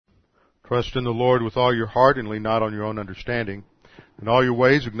Trust in the Lord with all your heart and lean not on your own understanding. In all your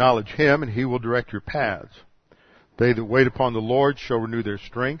ways acknowledge Him, and He will direct your paths. They that wait upon the Lord shall renew their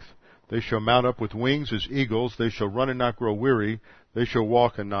strength. They shall mount up with wings as eagles. They shall run and not grow weary. They shall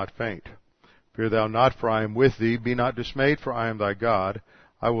walk and not faint. Fear thou not, for I am with thee. Be not dismayed, for I am thy God.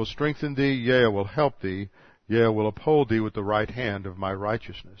 I will strengthen thee, yea, I will help thee. Yea, I will uphold thee with the right hand of my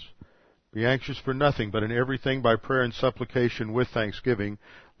righteousness. Be anxious for nothing, but in everything by prayer and supplication with thanksgiving,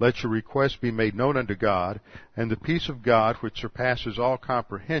 let your requests be made known unto God, and the peace of God, which surpasses all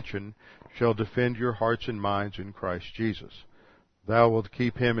comprehension, shall defend your hearts and minds in Christ Jesus. Thou wilt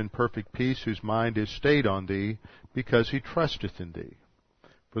keep him in perfect peace, whose mind is stayed on thee, because he trusteth in thee.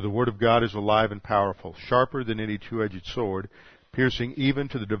 For the word of God is alive and powerful, sharper than any two-edged sword, piercing even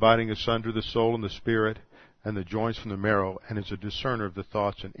to the dividing asunder the soul and the spirit, and the joints from the marrow, and is a discerner of the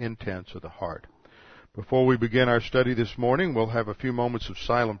thoughts and intents of the heart. Before we begin our study this morning, we'll have a few moments of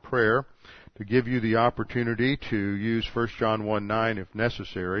silent prayer to give you the opportunity to use 1 John 1:9 if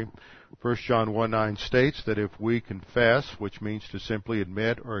necessary. 1 John 1:9 states that if we confess, which means to simply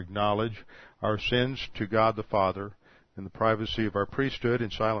admit or acknowledge our sins to God the Father in the privacy of our priesthood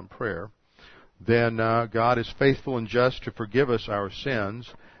in silent prayer, then God is faithful and just to forgive us our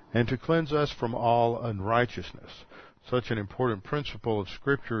sins and to cleanse us from all unrighteousness. Such an important principle of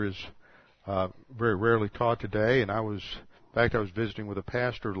Scripture is very rarely taught today, and I was visiting with a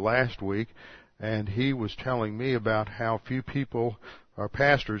pastor last week, and he was telling me about how few people are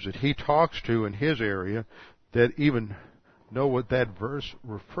pastors that he talks to in his area that even know what that verse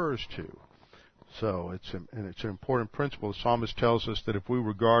refers to. So it's an important principle. The psalmist tells us that if we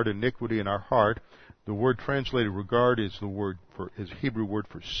regard iniquity in our heart, the word translated regard is the Hebrew word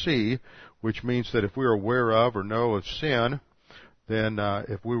for see, which means that if we are aware of or know of sin, then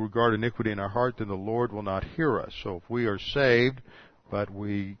if we regard iniquity in our heart, then the Lord will not hear us. So if we are saved, but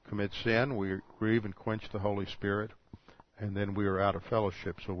we commit sin, we grieve and quench the Holy Spirit, and then we are out of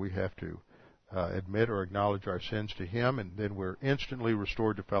fellowship. So we have to admit or acknowledge our sins to Him, and then we're instantly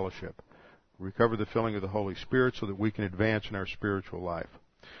restored to fellowship. Recover the filling of the Holy Spirit so that we can advance in our spiritual life.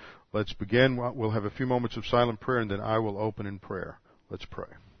 Let's begin. We'll have a few moments of silent prayer, and then I will open in prayer. Let's pray.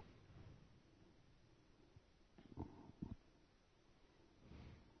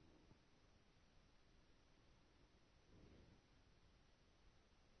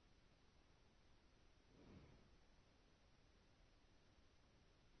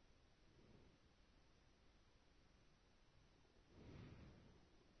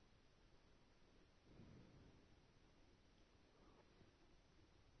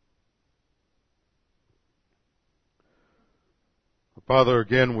 Father,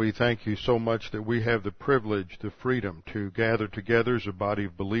 again, we thank you so much that we have the privilege, the freedom to gather together as a body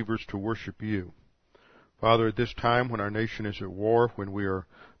of believers to worship you. Father, at this time when our nation is at war, when we are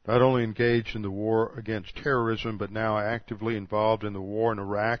not only engaged in the war against terrorism, but now actively involved in the war in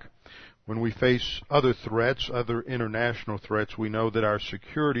Iraq, when we face other threats, other international threats, we know that our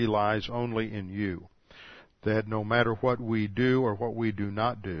security lies only in you. That no matter what we do or what we do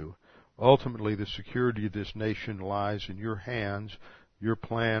not do, ultimately the security of this nation lies in your hands, your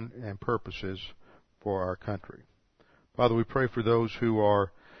plan and purposes for our country. Father, we pray for those who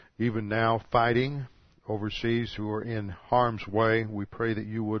are even now fighting overseas, who are in harm's way. We pray that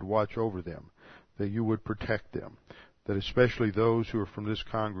you would watch over them, that you would protect them, that especially those who are from this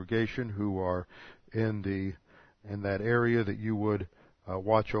congregation who are in that area, that you would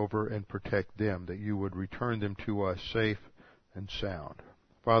watch over and protect them, that you would return them to us safe and sound.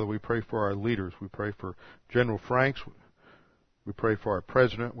 Father, we pray for our leaders. We pray for General Franks. We pray for our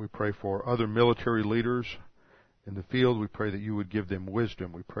president. We pray for other military leaders in the field. We pray that you would give them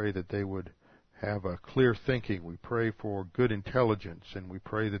wisdom. We pray that they would have a clear thinking. We pray for good intelligence, and we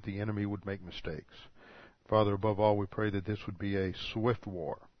pray that the enemy would make mistakes. Father, above all, we pray that this would be a swift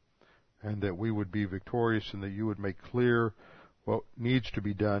war, and that we would be victorious, and that you would make clear what needs to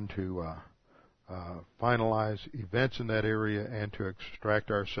be done to finalize events in that area and to extract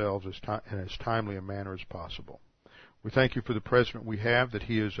ourselves in as timely a manner as possible. We thank you for the president we have, that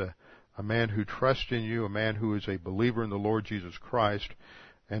he is a man who trusts in you, a man who is a believer in the Lord Jesus Christ,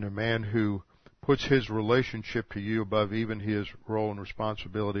 and a man who puts his relationship to you above even his role and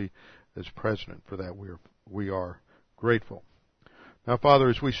responsibility as president. For that we are grateful. Now, Father,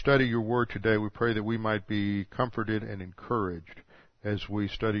 as we study your word today, we pray that we might be comforted and encouraged as we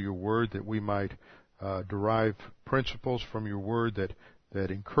study your word, that we might derive principles from your word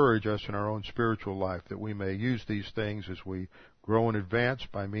that encourage us in our own spiritual life, that we may use these things as we grow and advance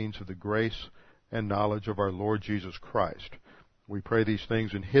by means of the grace and knowledge of our Lord Jesus Christ. We pray these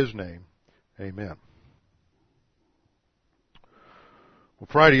things in His name. Amen. Well,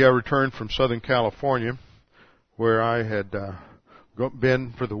 Friday I returned from Southern California, where I had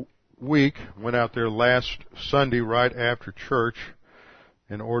been for the week. Went out there last Sunday right after church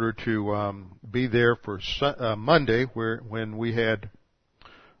in order to be there for Monday, when we had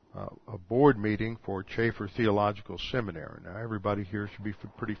a board meeting for Chafer Theological Seminary. Now, everybody here should be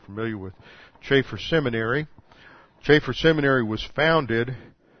pretty familiar with Chafer Seminary. Chafer Seminary was founded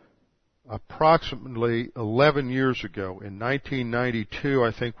approximately 11 years ago. In 1992,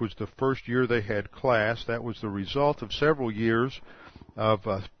 I think, was the first year they had class. That was the result of several years of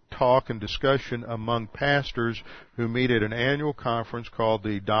talk and discussion among pastors who meet at an annual conference called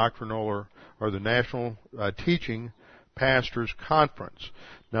the Doctrinal or the National Teaching Pastors Conference.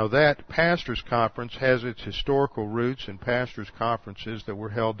 Now, that pastors conference has its historical roots in pastors conferences that were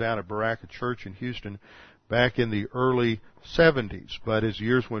held down at Baraka Church in Houston back in the early 70s. But as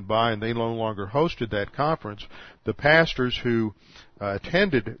years went by and they no longer hosted that conference, the pastors who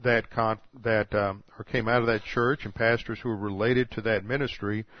attended or came out of that church, and pastors who were related to that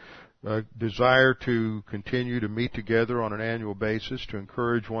ministry, desire to continue to meet together on an annual basis to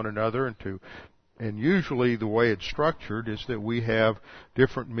encourage one another and usually the way it's structured is that we have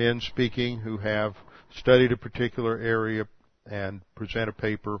different men speaking who have studied a particular area and present a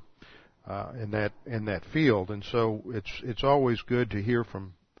paper in that field. And so it's always good to hear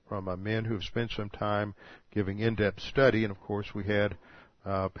from men who have spent some time giving in-depth study. And of course we had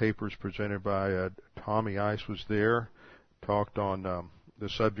papers presented by Tommy Ice was there, talked on the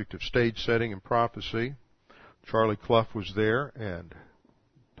subject of stage setting and prophecy. Charlie Clough was there and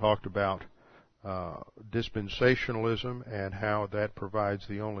talked about dispensationalism and how that provides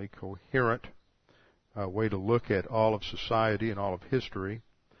the only coherent way to look at all of society and all of history.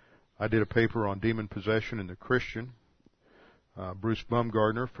 I did a paper on demon possession in the Christian. Bruce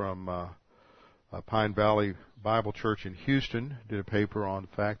Bumgardner from Pine Valley Bible Church in Houston did a paper on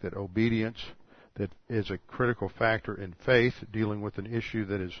the fact that obedience that is a critical factor in faith, dealing with an issue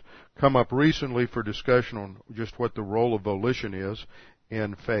that has come up recently for discussion on just what the role of volition is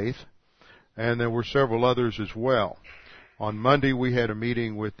in faith. And there were several others as well. On Monday, we had a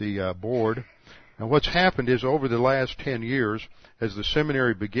meeting with the board. And what's happened is over the last 10 years, as the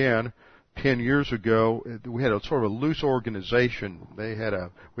seminary began 10 years ago, we had a sort of a loose organization. We had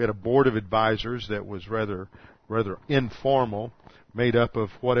a board of advisors that was rather informal, made up of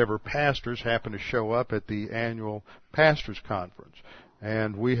whatever pastors happened to show up at the annual pastors conference.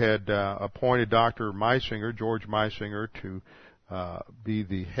 And we had appointed Dr. Meisinger, George Meisinger, to be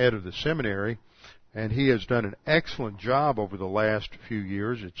the head of the seminary, and he has done an excellent job over the last few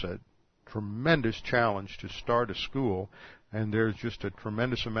years. It's a tremendous challenge to start a school, and there's just a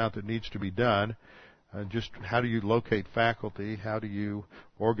tremendous amount that needs to be done. Just how do you locate faculty? How do you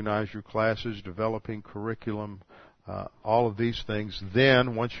organize your classes, developing curriculum, all of these things.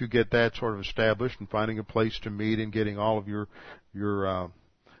 Then, once you get that sort of established and finding a place to meet and getting all of your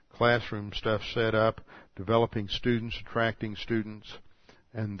classroom stuff set up, developing students, attracting students,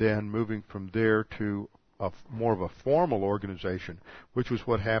 and then moving from there to more of a formal organization, which was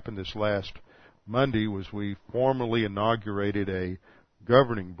what happened this last Monday. Was we formally inaugurated a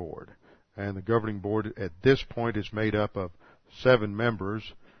governing board, and the governing board at this point is made up of 7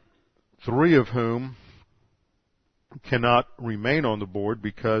 members, 3 of whom cannot remain on the board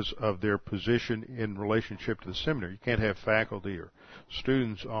because of their position in relationship to the seminary. You can't have faculty or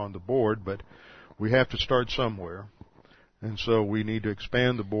students on the board, but we have to start somewhere. And so we need to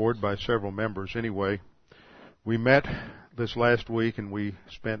expand the board by several members. Anyway, we met this last week and we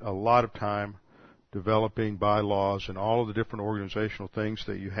spent a lot of time developing bylaws and all of the different organizational things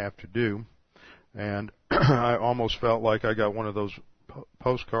that you have to do. And I almost felt like I got one of those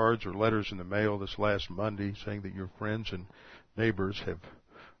postcards or letters in the mail this last Monday saying that your friends and neighbors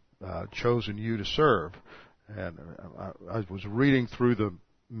have chosen you to serve. And I was reading through the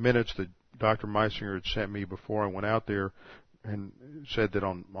minutes that Dr. Meisinger had sent me before I went out there, and said that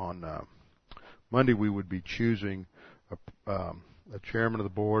on Monday we would be choosing a chairman of the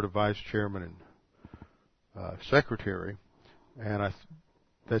board, a vice chairman, and secretary. And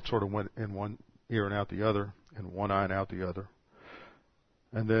that sort of went in one ear and out the other, and one eye and out the other.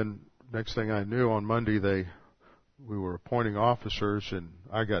 And then next thing I knew, on Monday we were appointing officers, and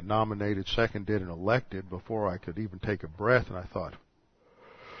I got nominated, seconded, and elected before I could even take a breath. And I thought,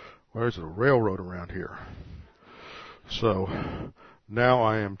 where's the railroad around here? So now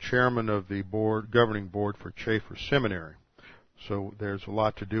I am chairman of the governing board for Chafer Seminary. So there's a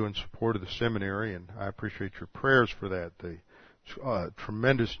lot to do in support of the seminary, and I appreciate your prayers for that. The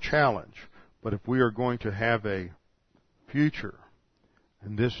tremendous challenge. But if we are going to have a future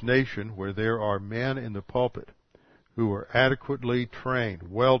in this nation where there are men in the pulpit who are adequately trained,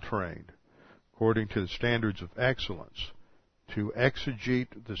 well trained, according to the standards of excellence, to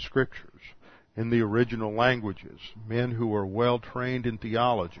exegete the Scriptures in the original languages, men who are well trained in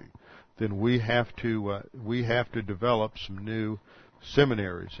theology, then we have to develop some new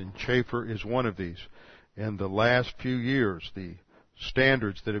seminaries, and Chafer is one of these. In the last few years, the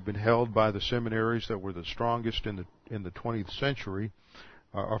standards that have been held by the seminaries that were the strongest in the 20th century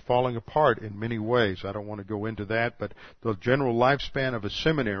are falling apart in many ways. I don't want to go into that, but the general lifespan of a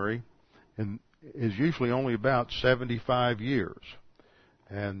seminary is usually only about 75 years.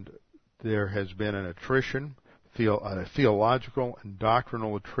 And there has been an attrition, a theological and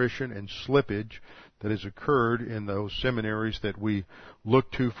doctrinal attrition and slippage that has occurred in those seminaries that we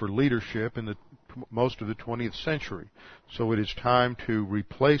look to for leadership in most of the 20th century. So it is time to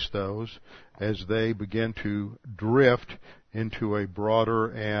replace those as they begin to drift into a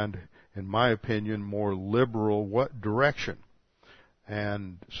broader and, in my opinion, more liberal direction.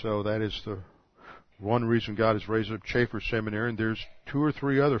 And so that is the one reason God has raised up Chafer Seminary, and there's 2 or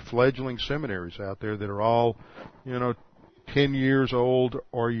 3 other fledgling seminaries out there that are all, 10 years old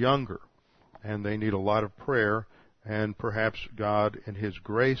or younger. And they need a lot of prayer, and perhaps God in His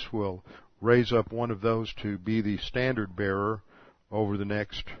grace will raise up one of those to be the standard bearer over the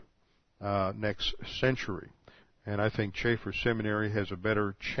next century. And I think Chafer Seminary has a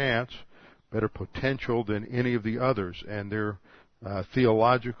better chance, better potential than any of the others, and their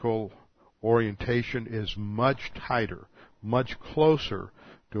theological orientation is much tighter, much closer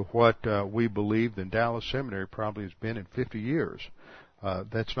to what we believe than Dallas Seminary probably has been in 50 years.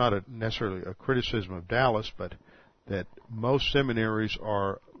 That's not necessarily a criticism of Dallas, but that most seminaries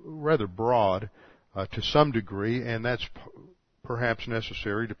are rather broad to some degree, and that's perhaps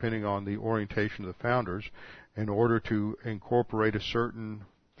necessary, depending on the orientation of the founders, in order to incorporate a certain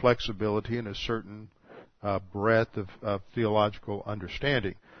flexibility and a certain breadth of theological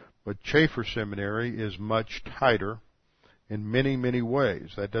understanding. But Chafer Seminary is much tighter in many, many ways.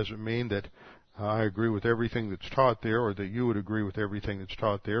 That doesn't mean that I agree with everything that's taught there, or that you would agree with everything that's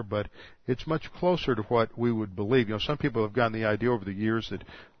taught there, but it's much closer to what we would believe. Some people have gotten the idea over the years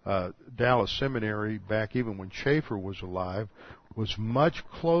that Dallas Seminary, back even when Chafer was alive, was much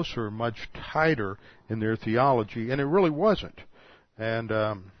closer, much tighter in their theology, and it really wasn't. And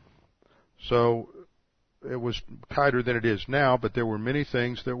so it was tighter than it is now, but there were many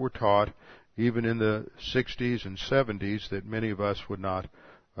things that were taught even in the 60s and 70s that many of us would not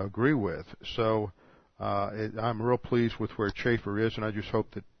agree with. So I'm real pleased with where Chafer is, and I just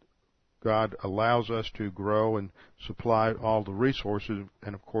hope that God allows us to grow and supply all the resources,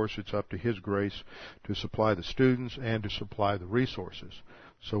 and of course it's up to His grace to supply the students and to supply the resources.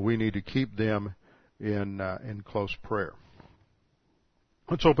 So we need to keep them in close prayer.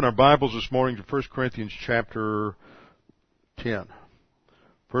 Let's open our Bibles this morning to 1 Corinthians chapter 10.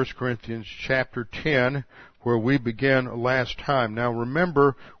 1 Corinthians chapter 10, where we began last time. Now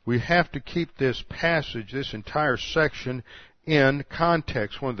remember, we have to keep this passage, this entire section, in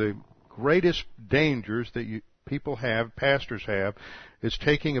context. One of the greatest dangers that people have, pastors have, is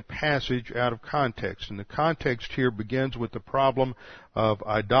taking a passage out of context. And the context here begins with the problem of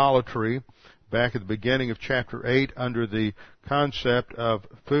idolatry, back at the beginning of chapter 8, under the concept of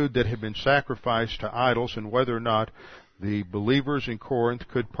food that had been sacrificed to idols and whether or not the believers in Corinth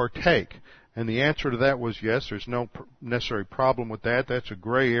could partake. And the answer to that was yes. There's no necessary problem with that. That's a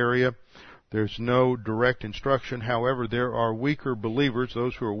gray area. There's no direct instruction. However, there are weaker believers,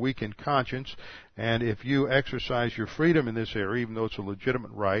 those who are weak in conscience, and if you exercise your freedom in this area, even though it's a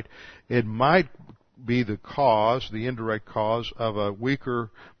legitimate right, it might be the cause, the indirect cause, of a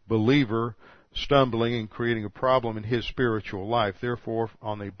weaker believer stumbling and creating a problem in his spiritual life. Therefore,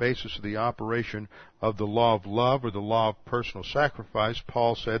 on the basis of the operation of the law of love or the law of personal sacrifice,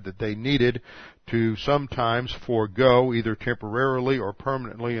 Paul said that they needed to sometimes forego, either temporarily or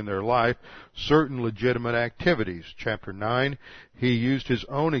permanently in their life, certain legitimate activities. Chapter 9, he used his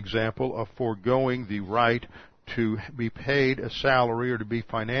own example of foregoing the right to be paid a salary or to be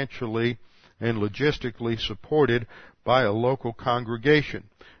financially and logistically supported by a local congregation.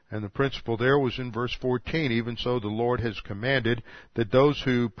 And the principle there was in verse 14, even so the Lord has commanded that those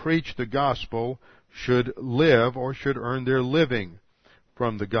who preach the gospel should live or should earn their living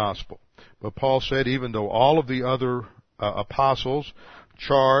from the gospel. But Paul said even though all of the other apostles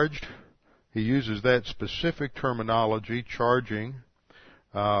charged, he uses that specific terminology, charging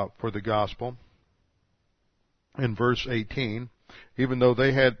for the gospel, in verse 18, even though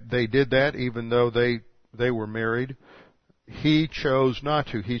they did that, even though they were married, he chose not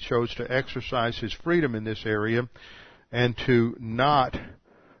to. He chose to exercise his freedom in this area and to not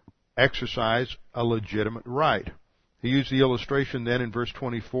exercise a legitimate right. He used the illustration then in verse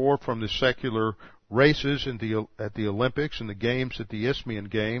 24 from the secular races at the Olympics and the games at the Isthmian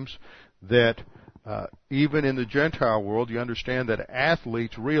Games, that even in the Gentile world, you understand that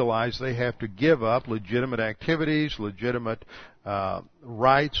athletes realize they have to give up legitimate activities, legitimate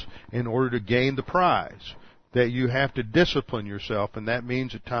rights in order to gain the prize. That you have to discipline yourself, and that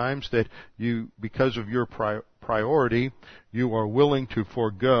means at times that you, because of your priority, you are willing to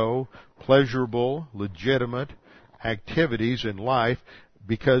forego pleasurable, legitimate activities in life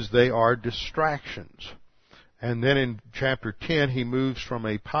because they are distractions. And then in chapter 10, he moves from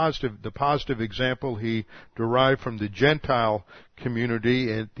the positive example he derived from the Gentile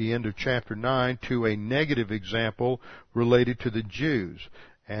community at the end of chapter 9 to a negative example related to the Jews.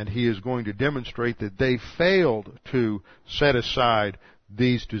 And he is going to demonstrate that they failed to set aside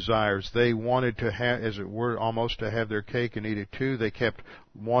these desires. They wanted to have, as it were, almost to have their cake and eat it too. They kept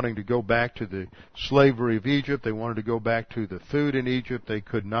wanting to go back to the slavery of Egypt. They wanted to go back to the food in Egypt. They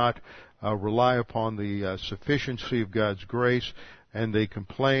could not rely upon the sufficiency of God's grace, and they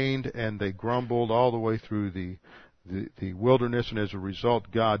complained and they grumbled all the way through the wilderness, and as a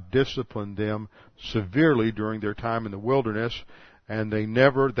result, God disciplined them severely during their time in the wilderness, and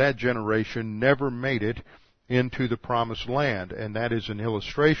that generation never made it into the promised land. And that is an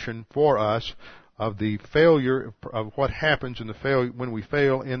illustration for us of the failure of what happens in when we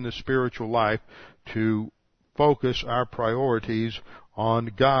fail in the spiritual life to focus our priorities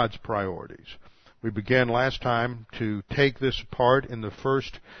on God's priorities. We began last time to take this apart in the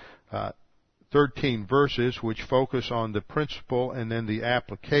first 13 verses, which focus on the principle and then the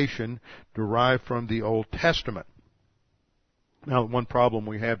application derived from the Old Testament. Now, one problem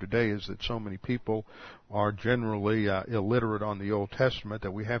we have today is that so many people are generally illiterate on the Old Testament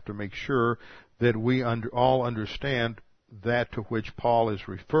that we have to make sure that we all understand that to which Paul is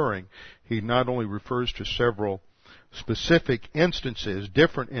referring. He not only refers to several specific instances,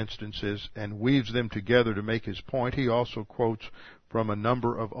 different instances, and weaves them together to make his point, he also quotes from a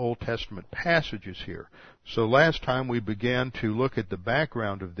number of Old Testament passages here. So last time we began to look at the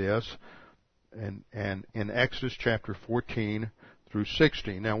background of this, and in Exodus chapter 14 through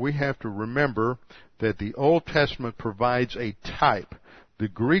 16. Now we have to remember that the Old Testament provides a type. The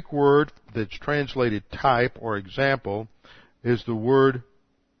Greek word that's translated type or example is the word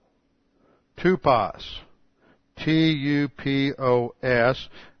tupos. T-U-P-O-S,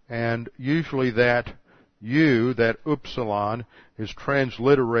 and usually that U, that upsilon, is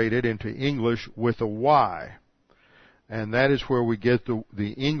transliterated into English with a Y. And that is where we get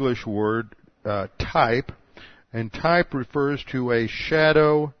the English word type, and type refers to a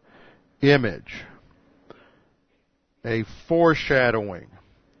shadow image, a foreshadowing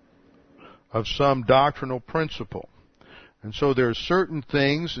of some doctrinal principle. And so there are certain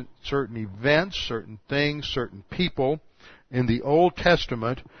things, certain events, certain things, certain people in the Old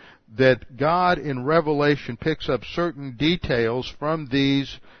Testament that God in Revelation picks up certain details from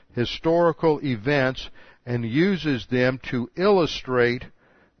these historical events and uses them to illustrate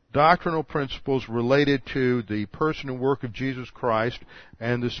doctrinal principles related to the person and work of Jesus Christ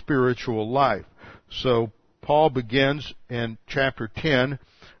and the spiritual life. So Paul begins in chapter 10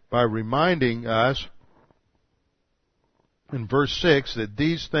 by reminding us in verse 6 that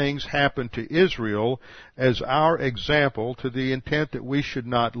these things happened to Israel as our example, to the intent that we should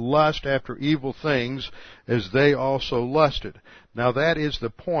not lust after evil things as they also lusted. Now that is the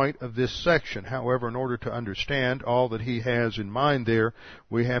point of this section. However, in order to understand all that he has in mind there,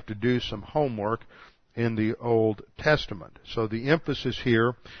 we have to do some homework in the Old Testament. So the emphasis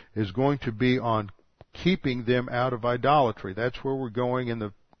here is going to be on keeping them out of idolatry. That's where we're going in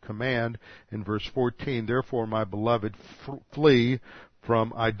the command in verse 14, therefore, my beloved, flee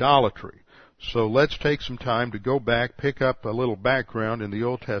from idolatry. So let's take some time to go back, pick up a little background in the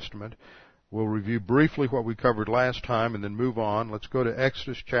Old Testament. We'll review briefly what we covered last time and then move on. Let's go to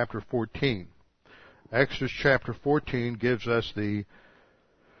Exodus chapter 14. Exodus chapter 14 gives us the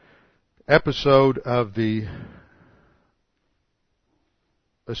episode of the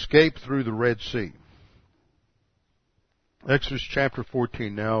escape through the Red Sea. Exodus chapter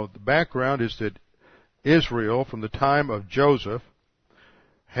 14. Now, the background is that Israel, from the time of Joseph,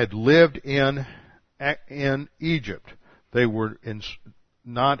 had lived in Egypt. They were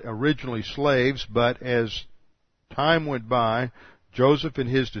not originally slaves, but as time went by, Joseph and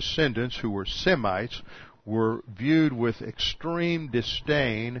his descendants, who were Semites, were viewed with extreme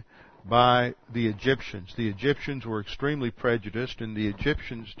disdain by the Egyptians. The Egyptians were extremely prejudiced, and the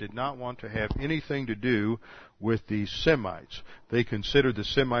Egyptians did not want to have anything to do with the Semites. They considered the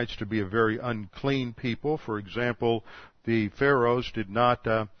Semites to be a very unclean people. For example, the pharaohs did not,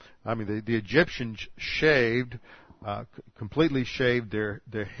 the Egyptians shaved completely shaved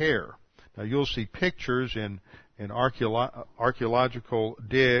their hair. Now you'll see pictures in archaeological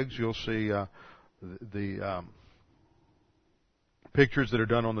digs. You'll see the pictures that are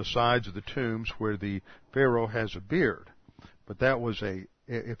done on the sides of the tombs where the Pharaoh has a beard. But that was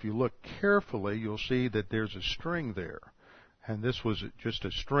if you look carefully, you'll see that there's a string there. And this was just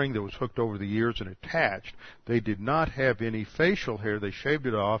a string that was hooked over the ears and attached. They did not have any facial hair. They shaved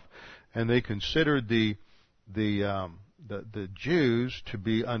it off, and they considered the Jews to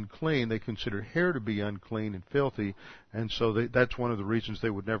be unclean. They considered hair to be unclean and filthy, and so that's one of the reasons they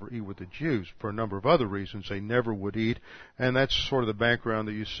would never eat with the Jews. For a number of other reasons, they never would eat, and that's sort of the background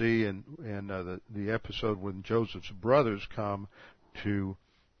that you see in the episode when Joseph's brothers come to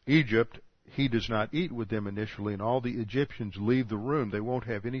Egypt. He does not eat with them initially, and all the Egyptians leave the room. They won't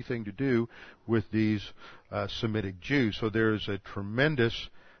have anything to do with these Semitic Jews. So there is a tremendous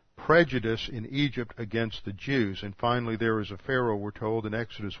prejudice in Egypt against the Jews. And finally, there is a Pharaoh, we're told in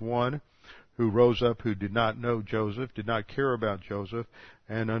Exodus 1, who rose up, who did not know Joseph, did not care about Joseph,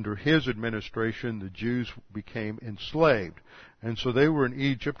 and under his administration, the Jews became enslaved. And so they were in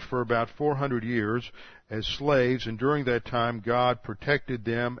Egypt for about 400 years as slaves, and during that time, God protected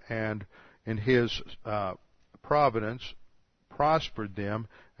them and in His providence prospered them,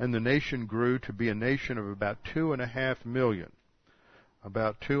 and the nation grew to be a nation of about 2.5 million.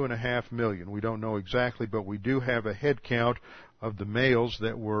 About 2.5 million. We don't know exactly, but we do have a head count of the males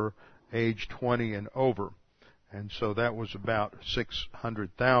that were age 20 and over. And so that was about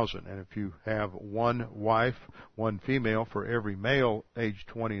 600,000. And if you have one wife, one female for every male age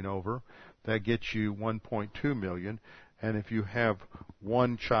 20 and over, that gets you 1.2 million. And if you have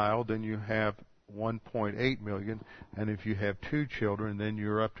one child, then you have 1.8 million. And if you have two children, then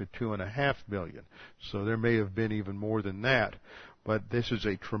you're up to 2.5 million. So there may have been even more than that. But this is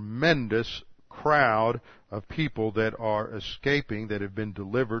a tremendous crowd of people that are escaping, that have been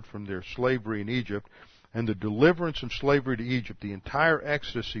delivered from their slavery in Egypt. And the deliverance from slavery to Egypt, the entire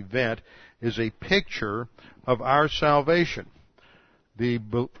Exodus event, is a picture of our salvation.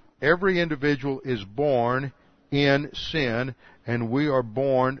 Every individual is born in sin, and we are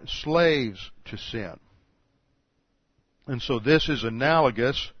born slaves to sin. And so this is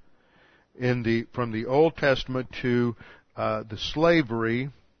analogous from the Old Testament to the slavery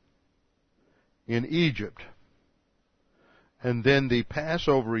in Egypt. And then the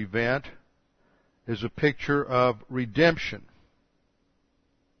Passover event is a picture of redemption.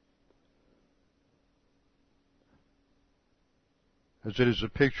 As it is a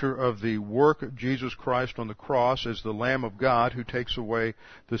picture of the work of Jesus Christ on the cross as the Lamb of God who takes away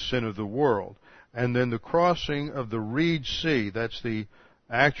the sin of the world. And then the crossing of the Reed Sea, that's the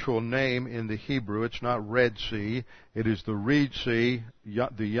actual name in the Hebrew. It's not Red Sea. It is the Reed Sea,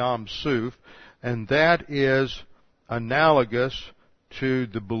 the Yam Suf, and that is analogous to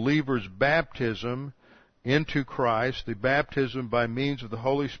the believer's baptism into Christ, the baptism by means of the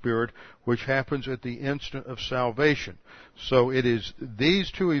Holy Spirit, which happens at the instant of salvation. So it is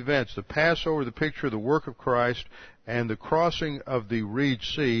these two events, the Passover, the picture of the work of Christ, and the crossing of the Reed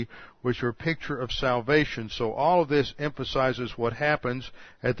Sea, which are a picture of salvation. So all of this emphasizes what happens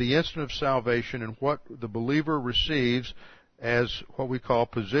at the instant of salvation and what the believer receives as what we call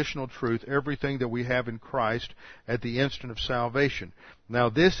positional truth, everything that we have in Christ at the instant of salvation. Now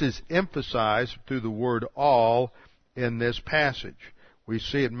this is emphasized through the word all in this passage. We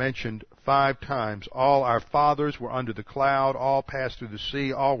see it mentioned 5 times. All our fathers were under the cloud, all passed through the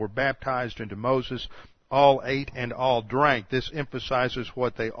sea, all were baptized into Moses, all ate and all drank. This emphasizes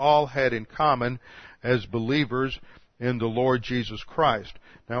what they all had in common as believers in the Lord Jesus Christ.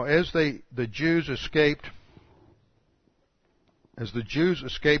 Now as the Jews escaped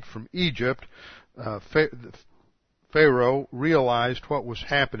from Egypt, Pharaoh realized what was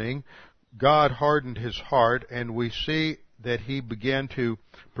happening. God hardened his heart, and we see that he began to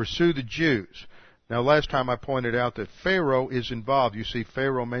pursue the Jews. Now, last time I pointed out that Pharaoh is involved. You see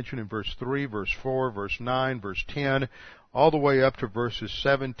Pharaoh mentioned in verse 3, verse 4, verse 9, verse 10, all the way up to verses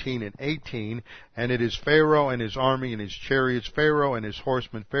 17 and 18, and it is Pharaoh and his army and his chariots, Pharaoh and his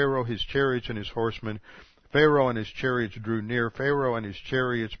horsemen, Pharaoh, his chariots and his horsemen, Pharaoh and his chariots drew near. Pharaoh and his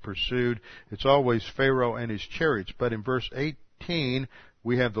chariots pursued. It's always Pharaoh and his chariots. But in verse 18,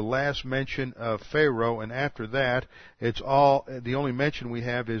 we have the last mention of Pharaoh, and after that, the only mention we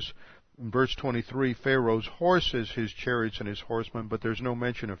have is in verse 23, Pharaoh's horses, his chariots and his horsemen, but there's no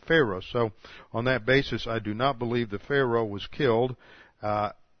mention of Pharaoh. So on that basis, I do not believe that Pharaoh was killed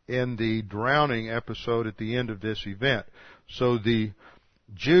in the drowning episode at the end of this event. So the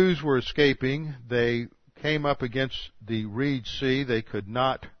Jews were escaping. They came up against the Reed Sea. They could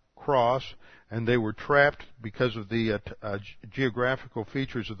not cross, and they were trapped because of the geographical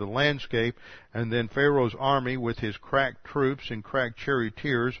features of the landscape. And then Pharaoh's army, with his crack troops and crack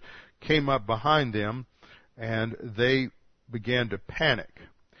charioteers, came up behind them, and they began to panic.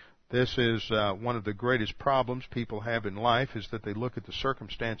 This is one of the greatest problems people have in life, is that they look at the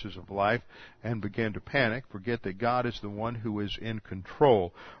circumstances of life and begin to panic, forget that God is the one who is in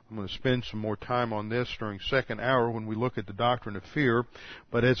control. I'm going to spend some more time on this during second hour when we look at the doctrine of fear.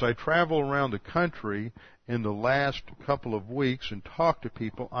 But as I travel around the country in the last couple of weeks and talk to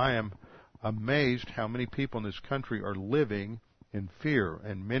people, I am amazed how many people in this country are living in fear,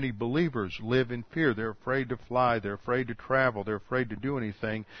 and many believers live in fear. They're afraid to fly, they're afraid to travel, they're afraid to do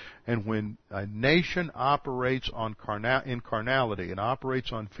anything. And when a nation operates in carnality and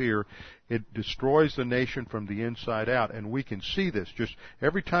operates on fear, it destroys the nation from the inside out. And we can see this just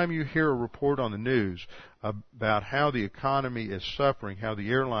every time you hear a report on the news about how the economy is suffering, how the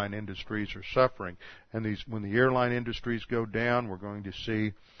airline industries are suffering. And when the airline industries go down, we're going to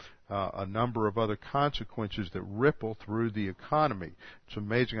see a number of other consequences that ripple through the economy. It's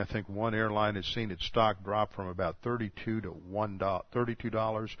amazing. I think one airline has seen its stock drop from about $32 to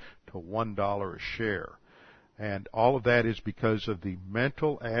 $1 a share. And all of that is because of the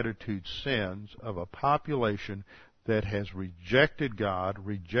mental attitude sins of a population that has rejected God,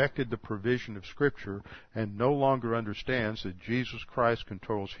 rejected the provision of Scripture, and no longer understands that Jesus Christ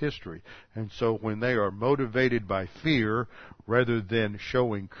controls history. And so when they are motivated by fear, rather than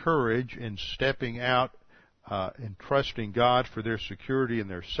showing courage and stepping out and trusting God for their security and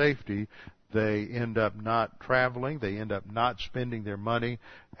their safety, they end up not traveling, they end up not spending their money,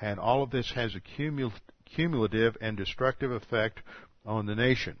 and all of this has a cumulative and destructive effect on the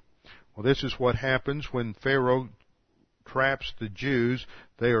nation. Well, this is what happens when Pharaoh traps the Jews.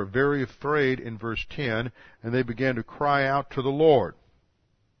 They are very afraid in verse 10, and they begin to cry out to the Lord.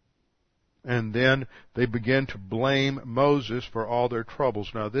 And then they begin to blame Moses for all their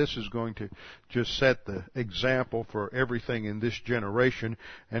troubles. Now, this is going to just set the example for everything in this generation,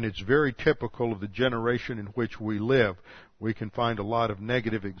 and it's very typical of the generation in which we live. We can find a lot of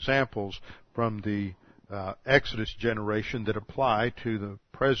negative examples from the Exodus generation that apply to the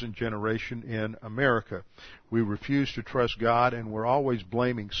present generation in America. We refuse to trust God, and we're always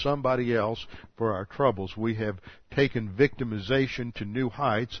blaming somebody else for our troubles. We have taken victimization to new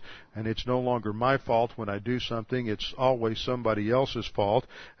heights, and it's no longer my fault when I do something. It's always somebody else's fault.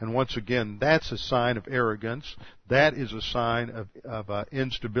 And once again, that's a sign of arrogance. That is a sign of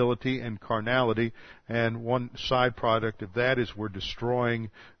instability and carnality. And one side product of that is we're destroying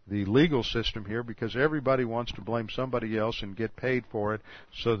the legal system here, because everybody wants to blame somebody else and get paid for it,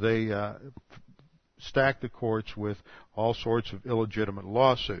 so they stack the courts with all sorts of illegitimate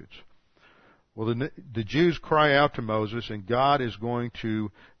lawsuits. Well, the Jews cry out to Moses, and God is going to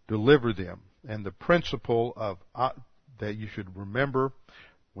deliver them. And the principle of that you should remember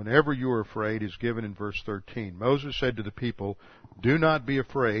whenever you are afraid is given in verse 13. Moses said to the people, "Do not be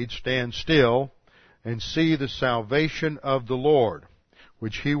afraid, stand still and see the salvation of the Lord,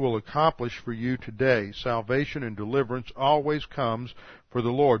 which he will accomplish for you today." Salvation and deliverance always comes for the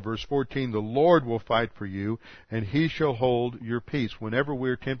Lord. Verse 14, the Lord will fight for you, and he shall hold your peace. Whenever we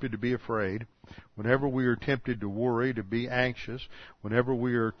are tempted to be afraid, whenever we are tempted to worry, to be anxious, whenever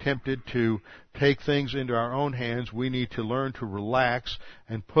we are tempted to take things into our own hands, we need to learn to relax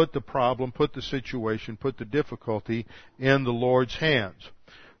and put the problem, put the situation, put the difficulty in the Lord's hands.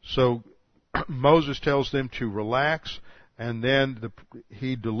 So Moses tells them to relax, and then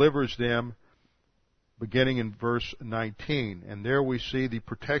he delivers them beginning in verse 19. And there we see the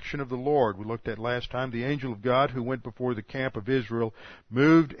protection of the Lord. We looked at last time, the angel of God who went before the camp of Israel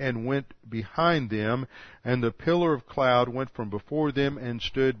moved and went behind them, and the pillar of cloud went from before them and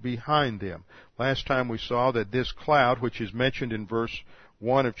stood behind them. Last time we saw that this cloud, which is mentioned in verse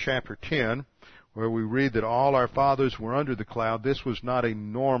 1 of chapter 10, where we read that all our fathers were under the cloud, this was not a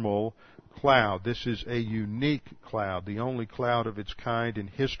normal cloud. This is a unique cloud, the only cloud of its kind in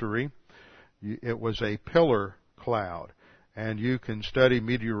history. It was a pillar cloud. And you can study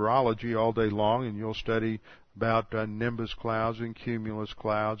meteorology all day long, and you'll study about nimbus clouds and cumulus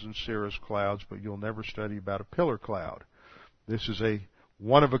clouds and cirrus clouds, but you'll never study about a pillar cloud. This is a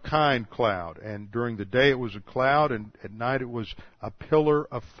one-of-a-kind cloud. And during the day it was a cloud, and at night it was a pillar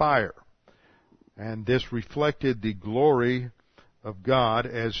of fire. And this reflected the glory of God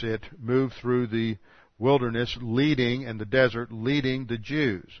as it moved through the wilderness and the desert, leading the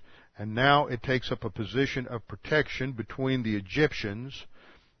Jews. And now it takes up a position of protection between the Egyptians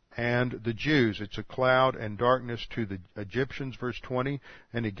and the Jews. It's a cloud and darkness to the Egyptians, verse 20,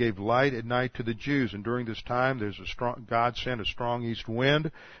 and it gave light at night to the Jews. And during this time, God sent a strong east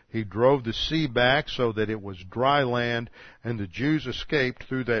wind. He drove the sea back so that it was dry land, and the Jews escaped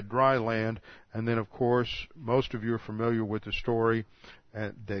through that dry land. And then, of course, most of you are familiar with the story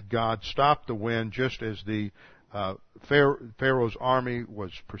that God stopped the wind just as the Pharaoh's army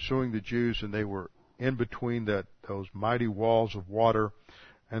was pursuing the Jews, and they were in between those mighty walls of water.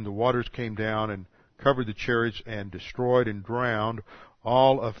 And the waters came down and covered the chariots and destroyed and drowned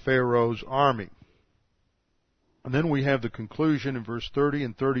all of Pharaoh's army. And then we have the conclusion in verse 30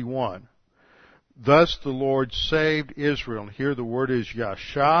 and 31. Thus the Lord saved Israel. And here the word is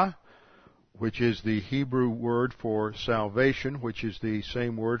Yasha, which is the Hebrew word for salvation, which is the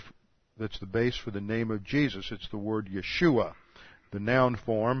same word that's the base for the name of Jesus. It's the word Yeshua, the noun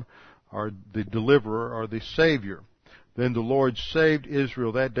form, or the deliverer, or the Savior. Then the Lord saved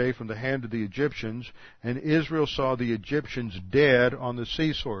Israel that day from the hand of the Egyptians, and Israel saw the Egyptians dead on the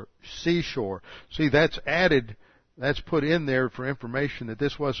seashore. See, that's put in there for information that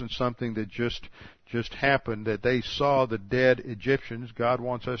this wasn't something that just happened, that they saw the dead Egyptians. God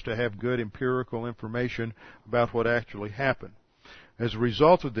wants us to have good empirical information about what actually happened. As a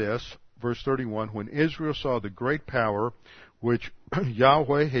result of this, verse 31, when Israel saw the great power which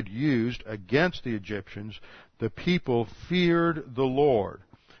Yahweh had used against the Egyptians, the people feared the Lord.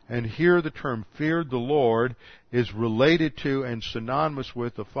 And here the term feared the Lord is related to and synonymous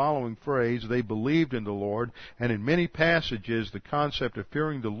with the following phrase, they believed in the Lord. And in many passages, the concept of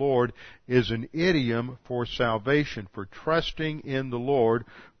fearing the Lord is an idiom for salvation, for trusting in the Lord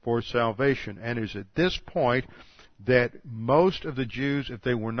for salvation. And it is at this point that most of the Jews, if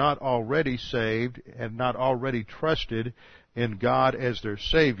they were not already saved and not already trusted in God as their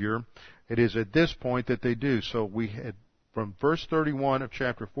Savior, it is at this point that they do. So we had, from verse 31 of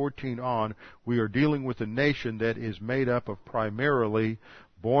chapter 14 on, we are dealing with a nation that is made up of primarily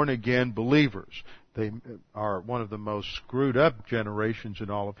born-again believers. They are one of the most screwed up generations in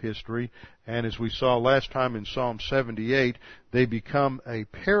all of history, and as we saw last time in Psalm 78, they become a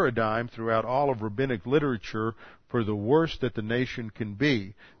paradigm throughout all of rabbinic literature for the worst that the nation can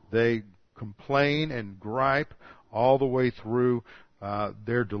be. They complain and gripe all the way through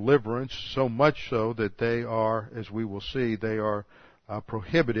their deliverance, so much so that they are, as we will see, they are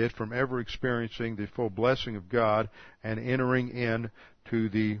prohibited from ever experiencing the full blessing of God and entering into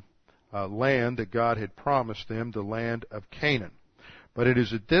the land that God had promised them, the land of Canaan. But it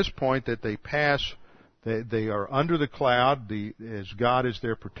is at this point that they pass, they are under the cloud, as God is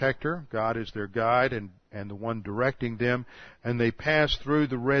their protector, God is their guide and the one directing them, and they pass through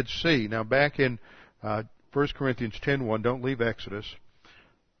the Red Sea. Now back in 1 Corinthians 10:1, don't leave Exodus,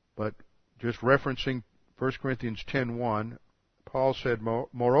 but just referencing 1 Corinthians 10:1, Paul said,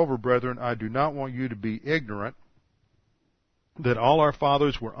 Moreover, brethren, I do not want you to be ignorant that all our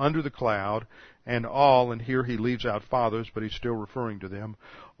fathers were under the cloud, and all, and here he leaves out fathers, but he's still referring to them,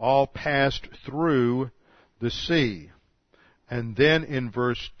 all passed through the sea. And then in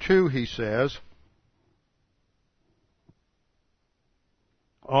verse 2 he says,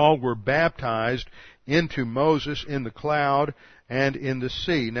 all were baptized into Moses in the cloud and in the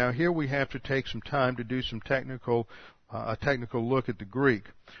sea. Now here we have to take some time to do some a technical look at the Greek.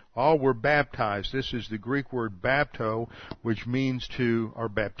 All were baptized. This is the Greek word bapto, which means or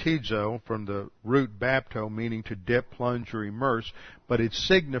baptizo, from the root bapto, meaning to dip, plunge, or immerse, but it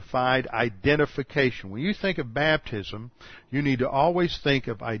signified identification. When you think of baptism, you need to always think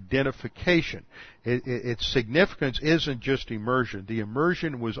of identification. Its significance isn't just immersion. The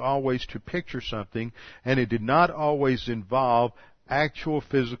immersion was always to picture something, and it did not always involve actual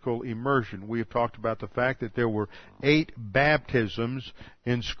physical immersion. We have talked about the fact that there were 8 baptisms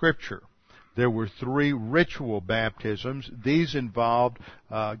in Scripture. There were 3 ritual baptisms. These involved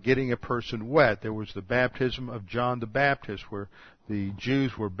getting a person wet. There was the baptism of John the Baptist, where the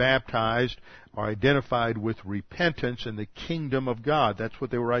Jews were baptized or identified with repentance in the kingdom of God. That's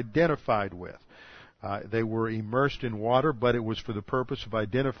what they were identified with. They were immersed in water, but it was for the purpose of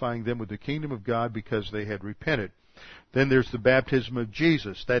identifying them with the kingdom of God because they had repented. Then there's the baptism of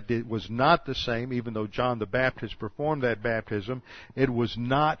Jesus. That was not the same, even though John the Baptist performed that baptism, it was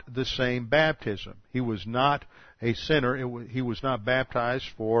not the same baptism. He was not a sinner. He was not baptized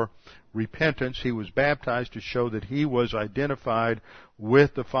for repentance. He was baptized to show that he was identified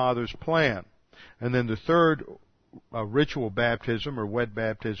with the Father's plan. And then the third ritual baptism, or wet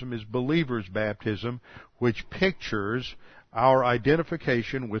baptism, is believer's baptism, which pictures our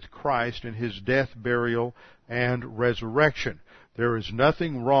identification with Christ in His death, burial, and resurrection. There is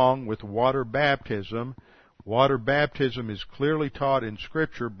nothing wrong with water baptism Water baptism is clearly taught in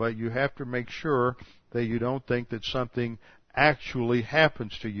Scripture, but you have to make sure that you don't think that something actually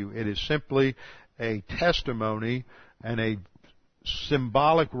happens to you. It is simply a testimony and a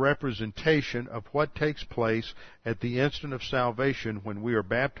symbolic representation of what takes place at the instant of salvation when we are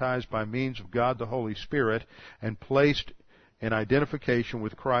baptized by means of God the Holy Spirit and placed in identification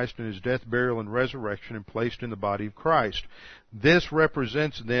with Christ in His death, burial, and resurrection and placed in the body of Christ. This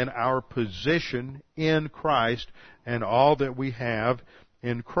represents then our position in Christ and all that we have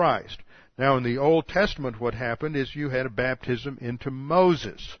in Christ. Now in the Old Testament what happened is you had a baptism into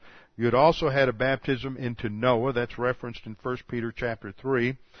Moses. You had also had a baptism into Noah. That's referenced in 1 Peter chapter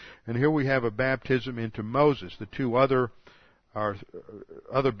 3. And here we have a baptism into Moses. The two other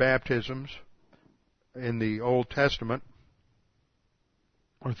baptisms in the Old Testament,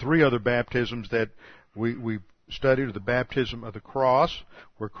 or three other baptisms that we studied, are the baptism of the cross,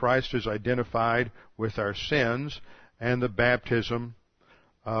 where Christ is identified with our sins, and the baptism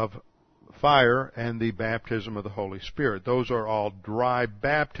of fire and the baptism of the Holy Spirit. Those are all dry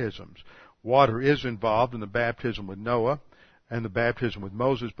baptisms. Water is involved in the baptism with Noah and the baptism with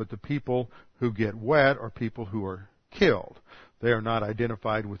Moses, but the people who get wet are people who are killed. They are not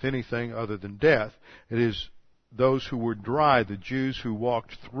identified with anything other than death. It is those who were dry, the Jews who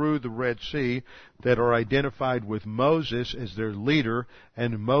walked through the Red Sea, that are identified with Moses as their leader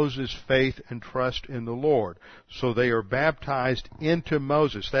and Moses' faith and trust in the Lord. So they are baptized into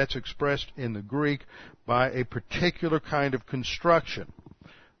Moses. That's expressed in the Greek by a particular kind of construction.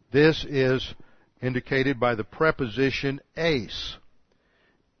 This is indicated by the preposition eis,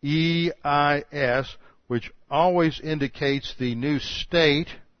 E-I-S, which always indicates the new state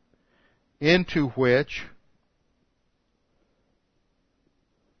into which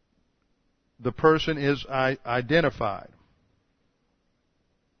the person is identified.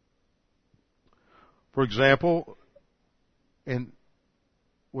 For example,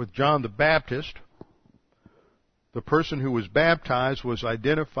 with John the Baptist, the person who was baptized was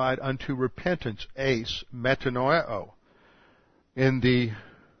identified unto repentance, eis metanoeo. In the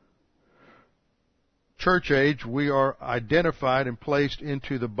church age, we are identified and placed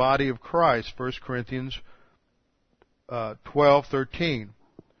into the body of Christ, 1 Corinthians 12:13.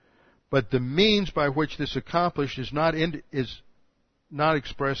 But the means by which this accomplished is not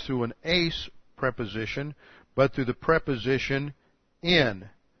expressed through an eis preposition, but through the preposition in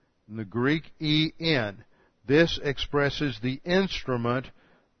the Greek en. This expresses the instrument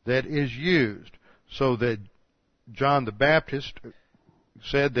that is used, so that John the Baptist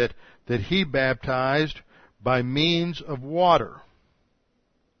said that he baptized by means of water.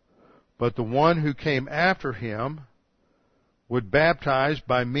 But the one who came after him would baptize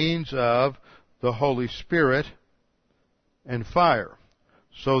by means of the Holy Spirit and fire.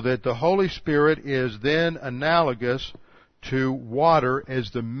 So that the Holy Spirit is then analogous to water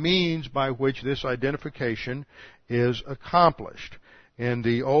as the means by which this identification is accomplished. In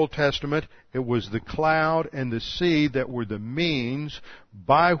the Old Testament, it was the cloud and the sea that were the means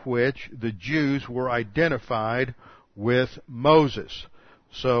by which the Jews were identified with Moses.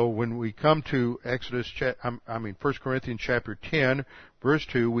 So when we come to 1 Corinthians chapter 10, verse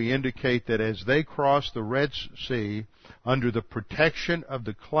 2, we indicate that as they crossed the Red Sea under the protection of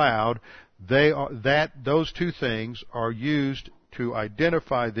the cloud, those two things are used to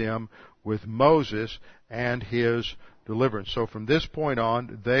identify them with Moses and his deliverance. So from this point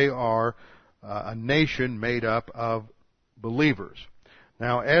on, they are a nation made up of believers.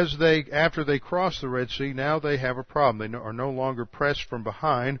 Now, after they cross the Red Sea, now they have a problem. They are no longer pressed from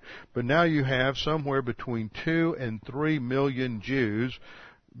behind, but now you have somewhere between 2 and 3 million Jews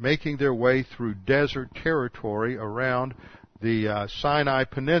making their way through desert territory around the Sinai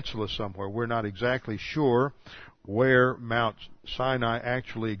Peninsula somewhere. We're not exactly sure where Mount Sinai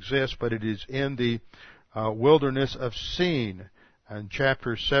actually exists, but it is in the wilderness of Sin. In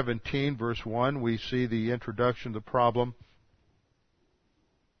chapter 17, verse 1, we see the introduction of the problem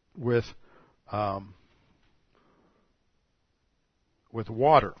with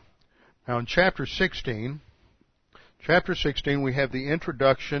water. Now in chapter 16 we have the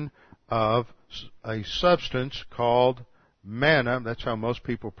introduction of a substance called manna. That's how most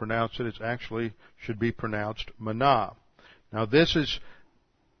people pronounce it. It actually should be pronounced manna. Now this is,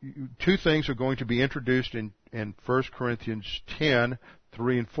 two things are going to be introduced in 1 Corinthians 10,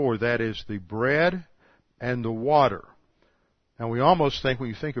 3 and 4. That is the bread and the water. Now we almost think, when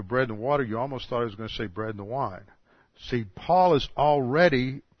you think of bread and water, you almost thought I was going to say bread and the wine. See, Paul is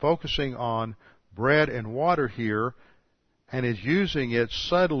already focusing on bread and water here and is using it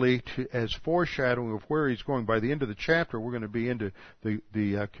subtly as foreshadowing of where he's going. By the end of the chapter, we're going to be into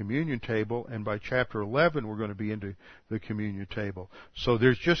the communion table, and by chapter 11, we're going to be into the communion table. So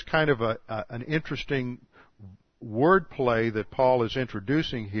there's just kind of an interesting wordplay that Paul is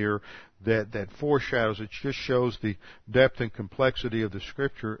introducing here that foreshadows. It just shows the depth and complexity of the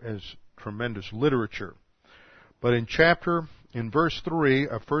Scripture as tremendous literature. But in verse 3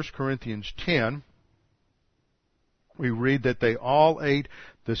 of 1 Corinthians 10, we read that they all ate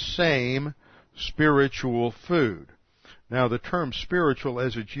the same spiritual food. Now, the term spiritual,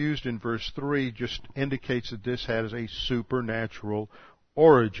 as it's used in verse 3, just indicates that this has a supernatural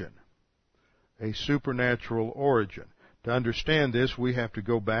origin. A supernatural origin. To understand this, we have to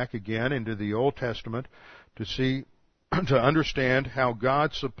go back again into the Old Testament to understand how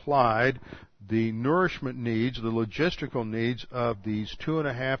God supplied the nourishment needs, the logistical needs of these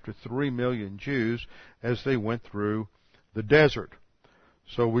 2.5 to 3 million Jews as they went through the desert.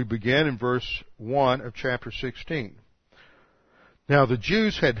 So we begin in verse 1 of chapter 16. Now the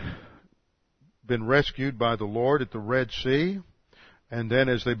Jews had been rescued by the Lord at the Red Sea, and then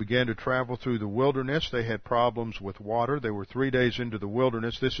as they began to travel through the wilderness, they had problems with water. They were 3 days into the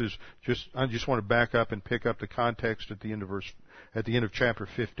wilderness. I just want to back up and pick up the context at the end of chapter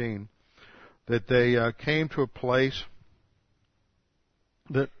 15. That they came to a place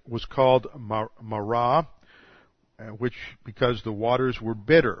that was called Marah, which because the waters were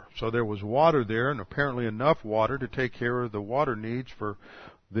bitter. So there was water there, and apparently enough water to take care of the water needs for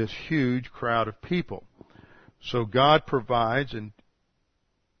this huge crowd of people. So God provides, and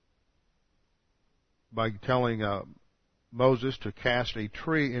by telling Moses to cast a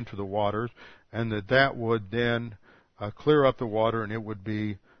tree into the waters, and that would then clear up the water, and it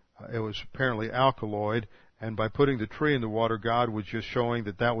was apparently alkaloid, and by putting the tree in the water, God was just showing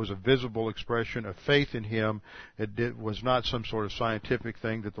that was a visible expression of faith in Him. It was not some sort of scientific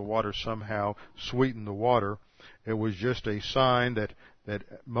thing that the water somehow sweetened the water. It was just a sign that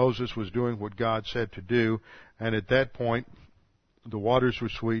Moses was doing what God said to do, and at that point, the waters were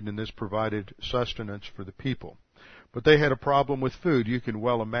sweetened, and this provided sustenance for the people. But they had a problem with food. You can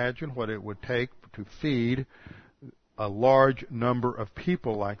well imagine what it would take to feed a large number of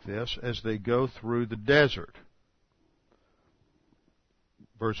people like this as they go through the desert.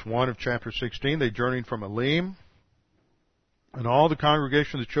 Verse 1 of chapter 16, they journeyed from Elim, and all the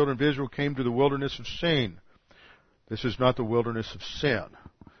congregation of the children of Israel came to the wilderness of Sin. This is not the wilderness of sin.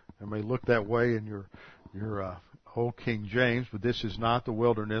 It may look that way in your old King James, but this is not the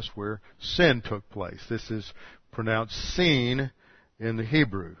wilderness where sin took place. This is pronounced Sin in the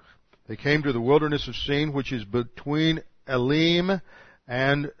Hebrew. They came to the wilderness of Sin, which is between Elim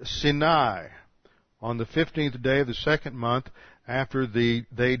and Sinai, on the 15th day of the second month after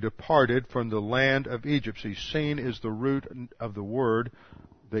they departed from the land of Egypt. See, Sin is the root of the word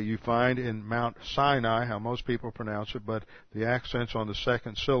that you find in Mount Sinai, how most people pronounce it, but the accent's on the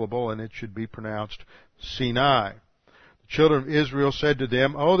second syllable, and it should be pronounced Sinai. The children of Israel said to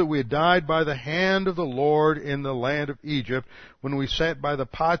them, "Oh, that we had died by the hand of the Lord in the land of Egypt, when we sat by the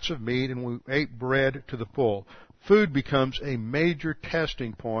pots of meat and we ate bread to the full." Food becomes a major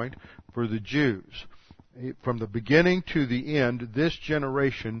testing point for the Jews. From the beginning to the end, this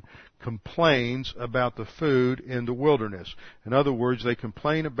generation complains about the food in the wilderness. In other words, they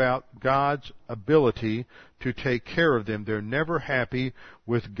complain about God's ability to take care of them. They're never happy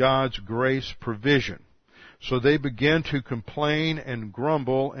with God's grace provision. So they begin to complain and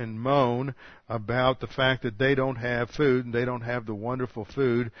grumble and moan about the fact that they don't have food and they don't have the wonderful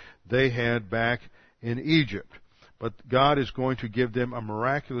food they had back in Egypt. But God is going to give them a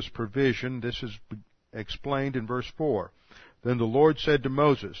miraculous provision. This is explained in verse 4. Then the Lord said to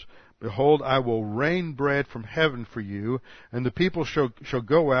Moses, "Behold, I will rain bread from heaven for you, and the people shall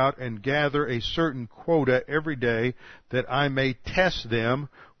go out and gather a certain quota every day, that I may test them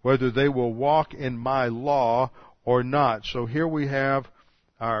whether they will walk in my law or not." So here we have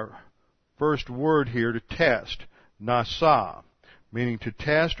our first word here, to test, nasa, meaning to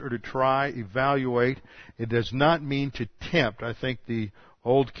test or to try, evaluate. It does not mean to tempt. I think the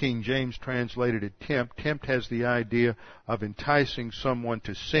Old King James translated it tempt. Tempt has the idea of enticing someone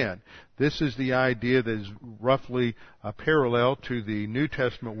to sin. This is the idea that is roughly parallel to the New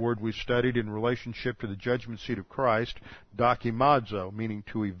Testament word we've studied in relationship to the judgment seat of Christ, dokimazo, meaning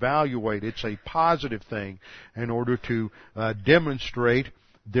to evaluate. It's a positive thing in order to demonstrate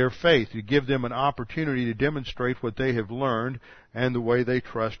their faith, to give them an opportunity to demonstrate what they have learned and the way they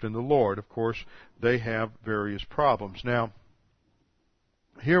trust in the Lord. Of course, they have various problems. Now,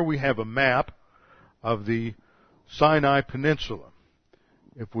 here we have a map of the Sinai Peninsula.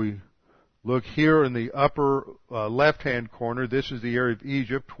 If we Look here in the upper left-hand corner. This is the area of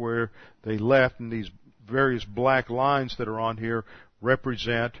Egypt where they left, and these various black lines that are on here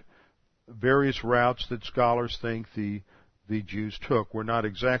represent various routes that scholars think the Jews took. We're not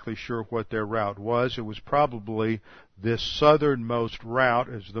exactly sure what their route was. It was probably this southernmost route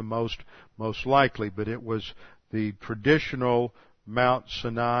as the most likely, but it was the traditional Mount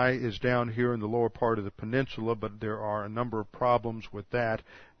Sinai is down here in the lower part of the peninsula, but there are a number of problems with that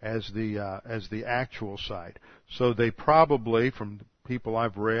as the actual site. So they probably, from the people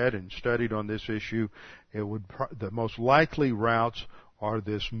I've read and studied on this issue, the most likely routes are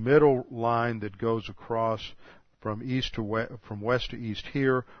this middle line that goes across from west to east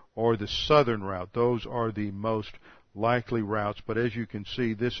here, or the southern route. Those are the most likely routes. But as you can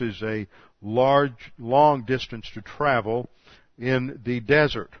see, this is a long distance to travel in the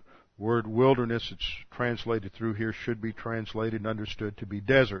desert. Word wilderness, it's translated through here, should be translated and understood to be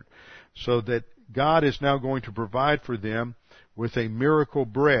desert. So that God is now going to provide for them with a miracle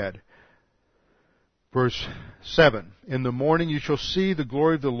bread. Verse 7, in the morning you shall see the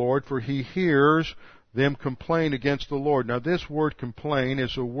glory of the Lord, for he hears them complain against the Lord. Now this word complain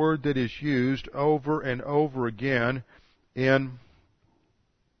is a word that is used over and over again in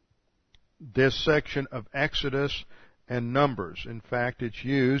this section of Exodus and Numbers. In fact, it's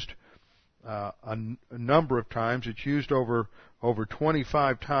used a number of times. It's used over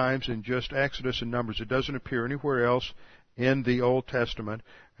 25 times in just Exodus and Numbers. It doesn't appear anywhere else in the Old Testament,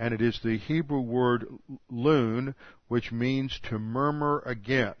 and it is the Hebrew word lun, which means to murmur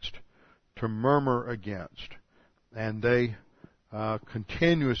against. To murmur against. And they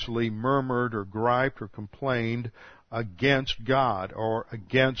continuously murmured or griped or complained against God or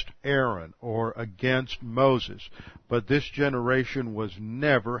against Aaron or against Moses. But this generation was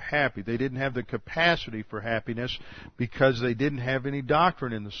never happy. They didn't have the capacity for happiness because they didn't have any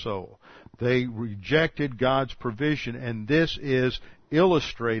doctrine in the soul. They rejected God's provision, and this is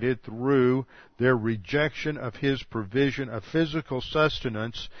illustrated through their rejection of His provision of physical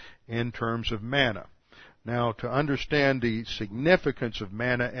sustenance in terms of manna. Now, to understand the significance of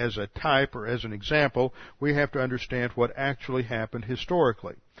manna as a type or as an example, we have to understand what actually happened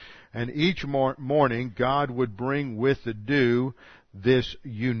historically. And each morning, God would bring with the dew this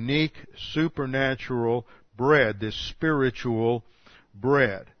unique supernatural bread, this spiritual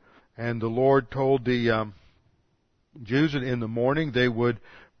bread. And the Lord told the Jews that in the morning they would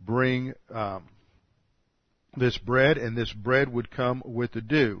bring this bread, and this bread would come with the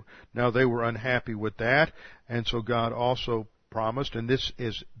dew. Now they were unhappy with that, and so God also promised, and this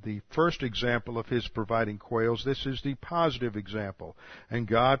is the first example of His providing quails. This is the positive example. And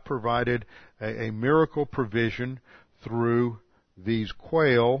God provided a miracle provision through these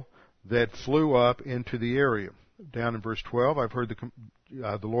quail that flew up into the area. Down in verse 12, I've heard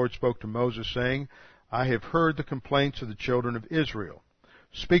the Lord spoke to Moses, saying, I have heard the complaints of the children of Israel.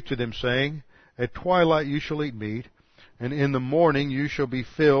 Speak to them, saying, at twilight you shall eat meat, and in the morning you shall be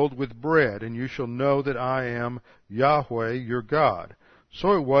filled with bread, and you shall know that I am Yahweh your God.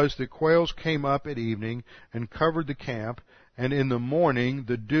 So it was that quails came up at evening and covered the camp, and in the morning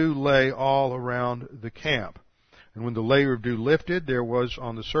the dew lay all around the camp. And when the layer of dew lifted, there was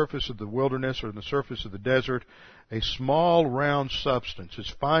on the surface of the wilderness or on the surface of the desert a small round substance,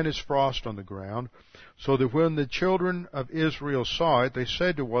 as fine as frost on the ground, so that when the children of Israel saw it, they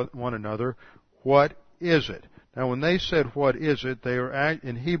said to one another, what is it? Now when they said, what is it, they are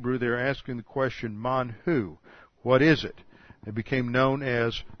in Hebrew they are asking the question, manhu, what is it? It became known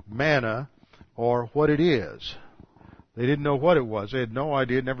as manna, or what it is. They didn't know what it was. They had no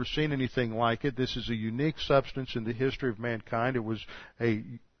idea, never seen anything like it. This is a unique substance in the history of mankind. It was a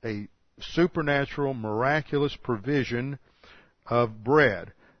supernatural, miraculous provision of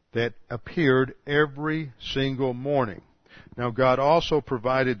bread that appeared every single morning. Now God also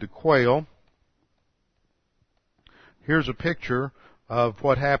provided the quail. Here's a picture of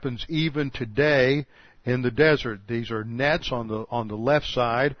what happens even today in the desert. These are nets on the left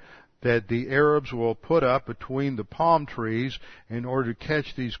side that the Arabs will put up between the palm trees in order to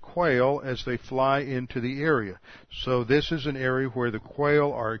catch these quail as they fly into the area. So this is an area where the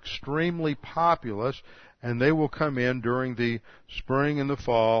quail are extremely populous, and they will come in during the spring and the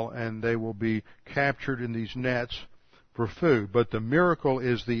fall, and they will be captured in these nets for food. But the miracle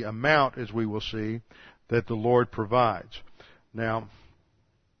is the amount, as we will see, that the Lord provides. Now,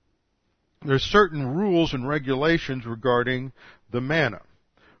 there's certain rules and regulations regarding the manna.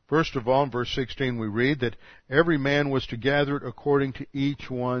 First of all, in verse 16 we read that every man was to gather it according to each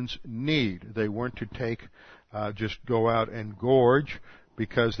one's need. They weren't to just go out and gorge,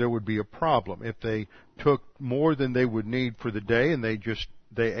 because there would be a problem. If they took more than they would need for the day and they just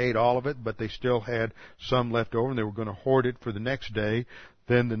they ate all of it, but they still had some left over, and they were going to hoard it for the next day.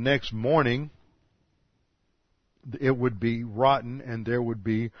 Then the next morning, it would be rotten, and there would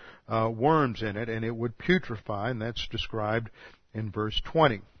be worms in it, and it would putrefy, and that's described in verse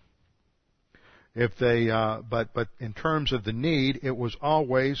 20. If they, but in terms of the need, it was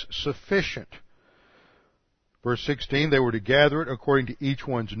always sufficient. Verse 16, they were to gather it according to each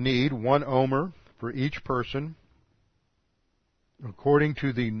one's need, 1 omer for each person, according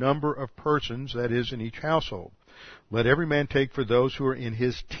to the number of persons that is in each household. Let every man take for those who are in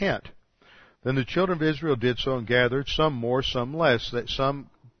his tent. Then the children of Israel did so and gathered, some more, some less. That some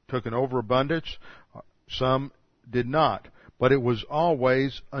took an overabundance, some did not. But it was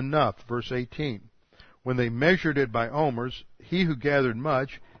always enough. Verse 18. When they measured it by omers, he who gathered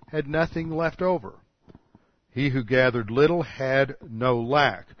much had nothing left over. He who gathered little had no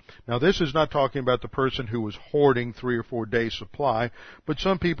lack. Now this is not talking about the person who was hoarding 3 or 4 days' supply, but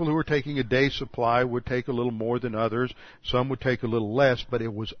some people who were taking a day's supply would take a little more than others. Some would take a little less, but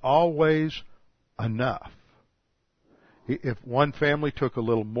it was always enough. If one family took a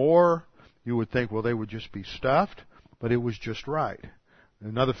little more, you would think, well, they would just be stuffed, but it was just right.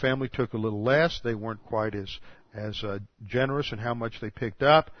 Another family took a little less. They weren't quite as generous in how much they picked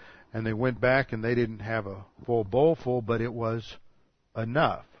up, and they went back and they didn't have a full bowl full, but it was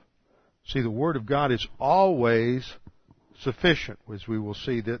enough. See, the Word of God is always sufficient, as we will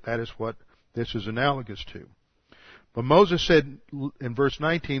see that is what this is analogous to. But Moses said in verse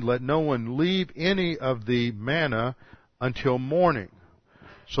 19, let no one leave any of the manna until morning.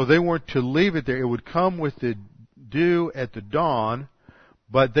 So they weren't to leave it there. It would come with the dew at the dawn,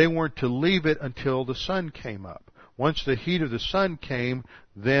 but they weren't to leave it until the sun came up. Once the heat of the sun came,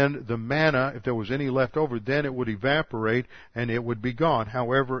 then the manna, if there was any left over, then it would evaporate and it would be gone.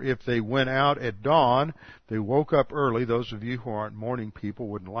 However, if they went out at dawn, they woke up early. Those of you who aren't morning people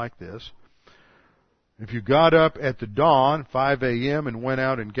wouldn't like this. If you got up at the dawn, 5 a.m., and went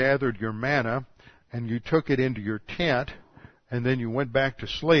out and gathered your manna, and you took it into your tent, and then you went back to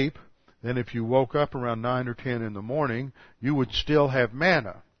sleep, then if you woke up around 9 or 10 in the morning, you would still have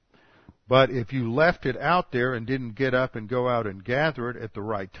manna. But if you left it out there and didn't get up and go out and gather it at the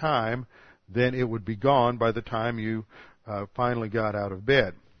right time, then it would be gone by the time you finally got out of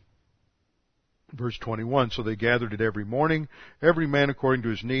bed. Verse 21, so they gathered it every morning, every man according to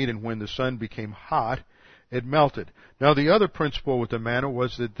his need, and when the sun became hot, it melted. Now the other principle with the manna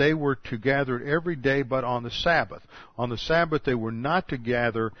was that they were to gather it every day but on the Sabbath. On the Sabbath they were not to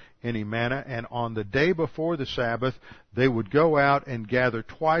gather any manna, and on the day before the Sabbath they would go out and gather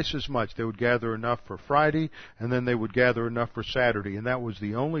twice as much. They would gather enough for Friday, and then they would gather enough for Saturday. And that was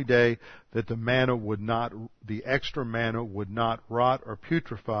the only day that the extra manna would not rot or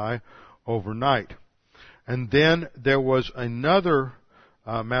putrefy overnight. And then there was another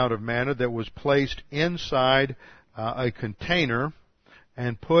amount of manna that was placed inside a container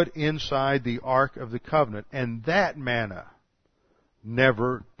and put inside the Ark of the Covenant. And that manna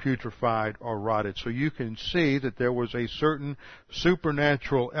never putrefied or rotted. So you can see that there was a certain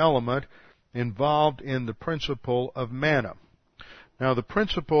supernatural element involved in the principle of manna. Now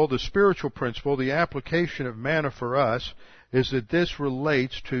the spiritual principle, the application of manna for us is that this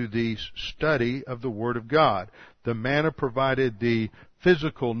relates to the study of the Word of God. The manna provided the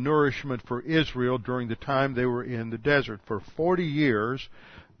physical nourishment for Israel during the time they were in the desert. For 40 years,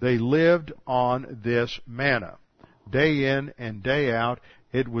 they lived on this manna. Day in and day out,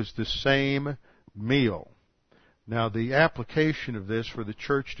 it was the same meal. Now, the application of this for the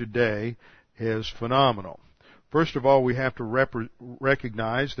church today is phenomenal. First of all, we have to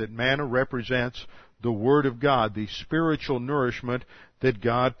recognize that manna represents the Word of God, the spiritual nourishment that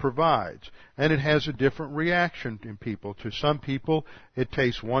God provides. And it has a different reaction in people. To some people, it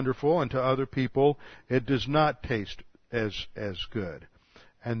tastes wonderful, and to other people, it does not taste as good.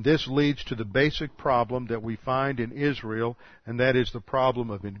 And this leads to the basic problem that we find in Israel, and that is the problem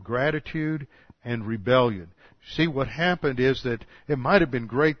of ingratitude and rebellion. See, what happened is that it might have been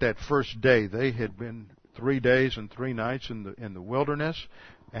great that first day. They had been 3 days and 3 nights in the wilderness,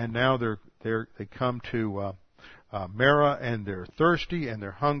 and now they come to Marah, and they're thirsty and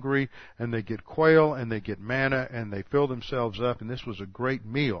they're hungry, and they get quail and they get manna, and they fill themselves up, and this was a great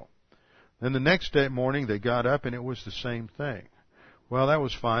meal. Then the next morning they got up and it was the same thing. Well, that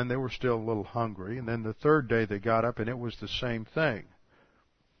was fine. They were still a little hungry. And then the third day they got up and it was the same thing.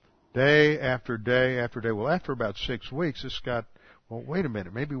 Day after day after day. Well, after about 6 weeks, well, wait a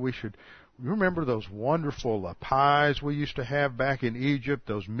minute, maybe we should. You remember those wonderful pies we used to have back in Egypt,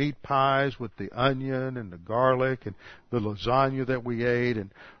 those meat pies with the onion and the garlic and the lasagna that we ate and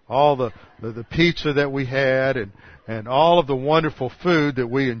all the pizza that we had and all of the wonderful food that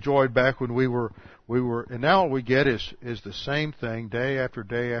we enjoyed back when we were, and now all we get is the same thing day after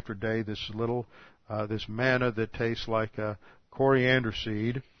day after day, this little, this manna that tastes like a coriander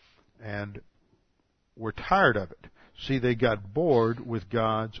seed, and we're tired of it. See, they got bored with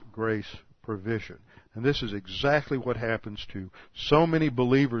God's grace provision. And this is exactly what happens to so many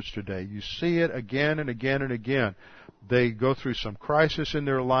believers today. You see it again and again and again. They go through some crisis in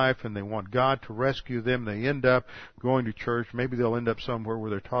their life and they want God to rescue them. They end up going to church. Maybe they'll end up somewhere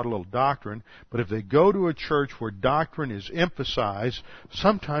where they're taught a little doctrine. But if they go to a church where doctrine is emphasized,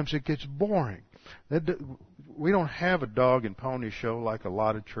 sometimes it gets boring. We don't have a dog and pony show like a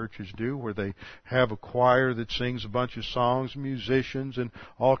lot of churches do, where they have a choir that sings a bunch of songs, musicians, and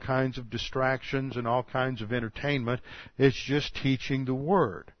all kinds of distractions and all kinds of entertainment. It's just teaching the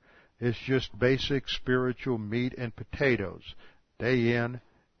Word. It's just basic spiritual meat and potatoes, day in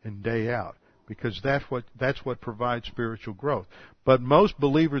and day out, because that's what provides spiritual growth. But most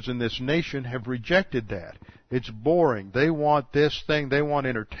believers in this nation have rejected that. It's boring. They want this thing. They want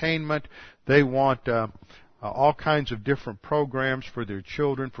entertainment. They want all kinds of different programs for their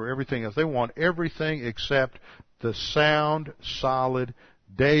children, for everything else. They want everything except the sound, solid,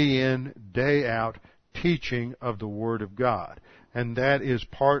 day in, day out teaching of the Word of God. And that is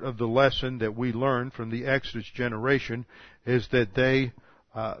part of the lesson that we learned from the Exodus generation, is that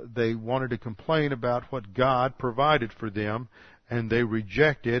they wanted to complain about what God provided for them, and they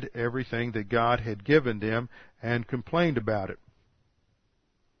rejected everything that God had given them and complained about it.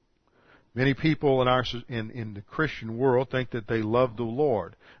 Many people in the Christian world think that they love the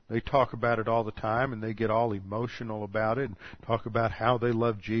Lord. They talk about it all the time, and they get all emotional about it and talk about how they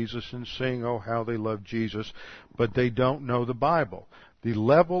love Jesus and sing, oh, how they love Jesus, but they don't know the Bible. The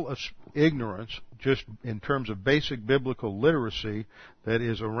level of ignorance, just in terms of basic biblical literacy, that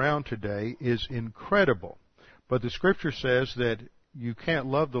is around today is incredible. But the Scripture says that you can't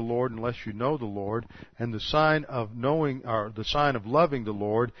love the Lord unless you know the Lord, and the sign of knowing, or the sign of loving the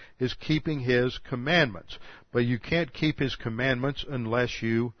Lord, is keeping His commandments. But you can't keep His commandments unless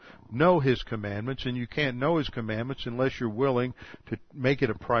you know His commandments, and you can't know His commandments unless you're willing to make it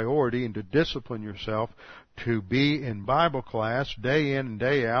a priority and to discipline yourself to be in Bible class day in and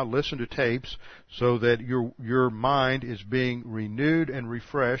day out, listen to tapes, so that your mind is being renewed and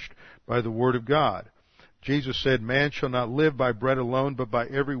refreshed by the Word of God. Jesus said, man shall not live by bread alone, but by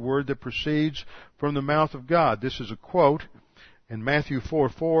every word that proceeds from the mouth of God. This is a quote, and Matthew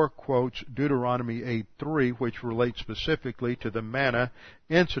 4:4 quotes Deuteronomy 8:3, which relates specifically to the manna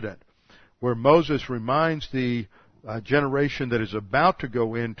incident, where Moses reminds the generation that is about to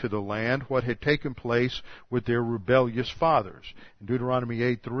go into the land what had taken place with their rebellious fathers. In Deuteronomy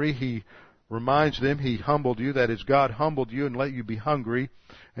 8:3, he reminds them, He humbled you, that is, God humbled you and let you be hungry,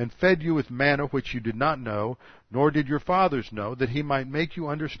 and fed you with manna which you did not know, nor did your fathers know, that He might make you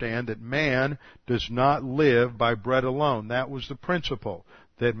understand that man does not live by bread alone. That was the principle,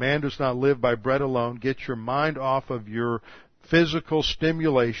 that man does not live by bread alone. Get your mind off of your physical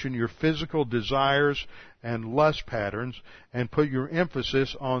stimulation, your physical desires and lust patterns, and put your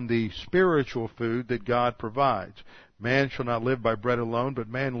emphasis on the spiritual food that God provides. Man shall not live by bread alone, but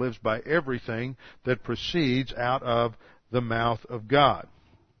man lives by everything that proceeds out of the mouth of God.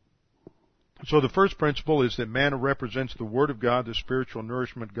 So the first principle is that manna represents the Word of God, the spiritual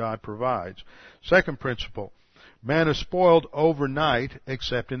nourishment God provides. Second principle, manna spoiled overnight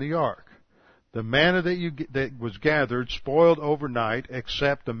except in the ark. The manna that was gathered spoiled overnight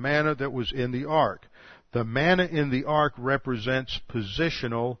except the manna that was in the ark. The manna in the ark represents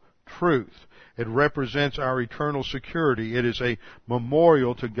positional truth. It represents our eternal security. It is a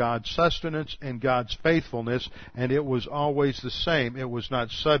memorial to God's sustenance and God's faithfulness, and it was always the same. It was not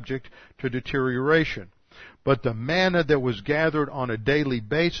subject to deterioration. But the manna that was gathered on a daily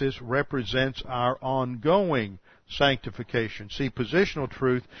basis represents our ongoing sanctification. See, positional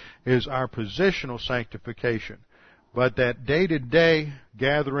truth is our positional sanctification. But that day-to-day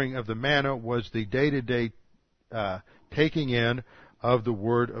gathering of the manna was the day-to-day taking in of the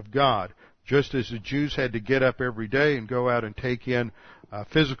Word of God. Just as the Jews had to get up every day and go out and take in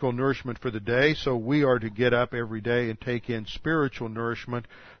physical nourishment for the day, so we are to get up every day and take in spiritual nourishment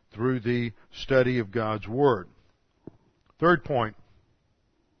through the study of God's Word. Third point,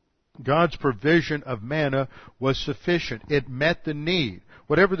 God's provision of manna was sufficient. It met the need.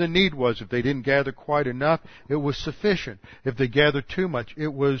 Whatever the need was, if they didn't gather quite enough, it was sufficient. If they gathered too much,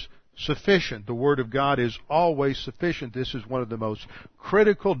 it was sufficient. The Word of God is always sufficient. This is one of the most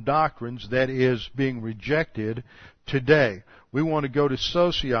critical doctrines that is being rejected today. We want to go to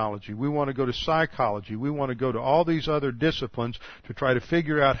sociology. We want to go to psychology. We want to go to all these other disciplines to try to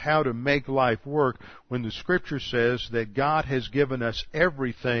figure out how to make life work when the Scripture says that God has given us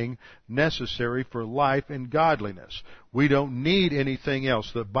everything necessary for life and godliness. We don't need anything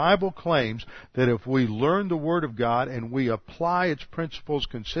else. The Bible claims that if we learn the Word of God and we apply its principles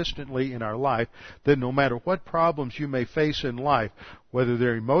consistently in our life, then no matter what problems you may face in life, whether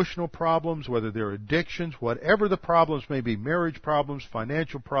they're emotional problems, whether they're addictions, whatever the problems may be, marriage problems,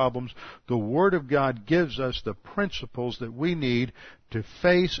 financial problems, the Word of God gives us the principles that we need to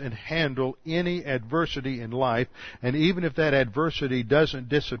face and handle any adversity in life. And even if that adversity doesn't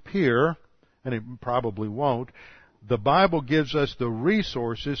disappear, and it probably won't, the Bible gives us the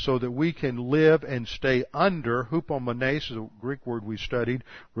resources so that we can live and stay under, hupomones is a Greek word we studied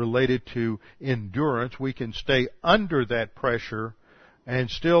related to endurance. We can stay under that pressure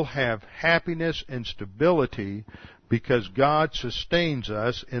and still have happiness and stability because God sustains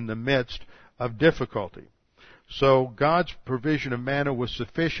us in the midst of difficulty. So God's provision of manna was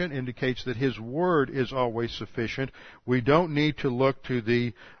sufficient, indicates that His Word is always sufficient. We don't need to look to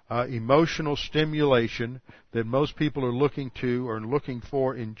the emotional stimulation that most people are looking to or looking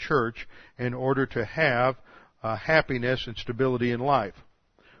for in church in order to have happiness and stability in life.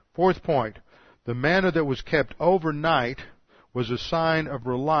 Fourth point, the manna that was kept overnight was a sign of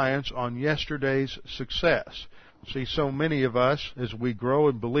reliance on yesterday's success. See, so many of us, as we grow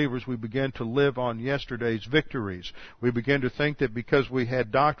in believers, we begin to live on yesterday's victories. We begin to think that because we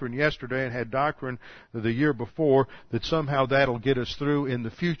had doctrine yesterday and had doctrine the year before, that somehow that'll get us through in the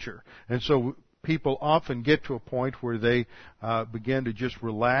future. And so people often get to a point where they begin to just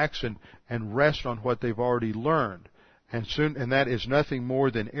relax and rest on what they've already learned. And that is nothing more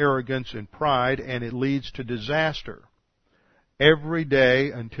than arrogance and pride, and it leads to disaster. Every day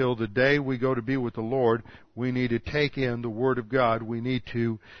until the day we go to be with the Lord, we need to take in the Word of God. We need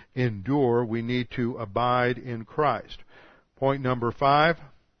to endure. We need to abide in Christ. Point number 5,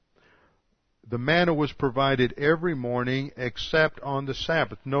 the manna was provided every morning except on the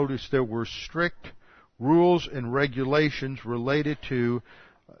Sabbath. Notice there were strict rules and regulations related to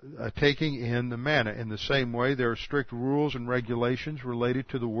taking in the manna. In the same way, there are strict rules and regulations related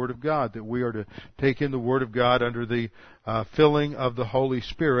to the Word of God, that we are to take in the Word of God under the filling of the Holy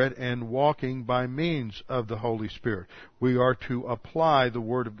Spirit and walking by means of the Holy Spirit. We are to apply the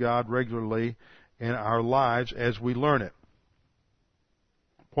Word of God regularly in our lives as we learn it.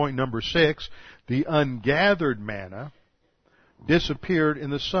 Point number 6, the ungathered manna disappeared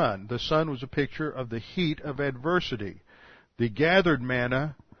in the sun. The sun was a picture of the heat of adversity. The gathered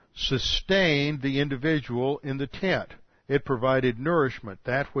manna sustained the individual in the tent. It provided nourishment.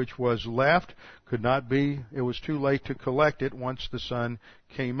 That which was left could not be, it was too late to collect it once the sun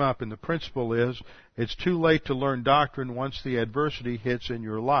came up. And the principle is, it's too late to learn doctrine once the adversity hits in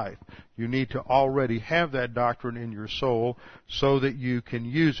your life. You need to already have that doctrine in your soul so that you can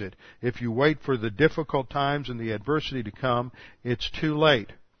use it. If you wait for the difficult times and the adversity to come, it's too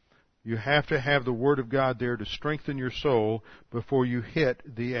late. You have to have the Word of God there to strengthen your soul before you hit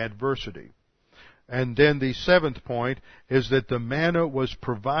the adversity. And then the 7th point is that the manna was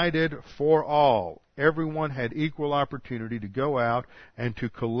provided for all. Everyone had equal opportunity to go out and to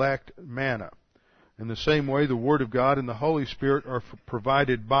collect manna. In the same way, the Word of God and the Holy Spirit are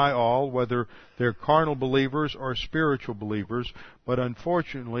provided by all, whether they're carnal believers or spiritual believers, but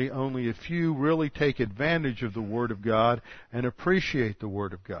unfortunately only a few really take advantage of the Word of God and appreciate the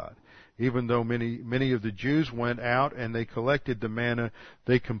Word of God. Even though many of the Jews went out and they collected the manna,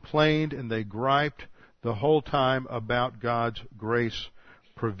 they complained and they griped the whole time about God's grace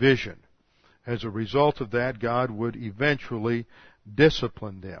provision. As a result of that, God would eventually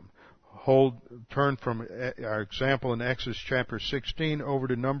discipline them. Turn from our example in Exodus chapter 16 over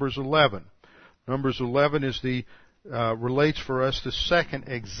to Numbers 11. Numbers 11 is relates for us the second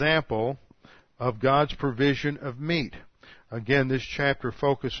example of God's provision of meat. Again, this chapter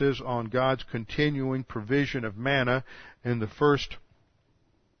focuses on God's continuing provision of manna in the first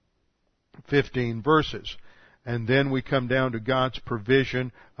 15 verses. And then we come down to God's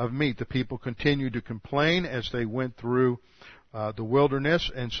provision of meat. The people continued to complain as they went through the wilderness,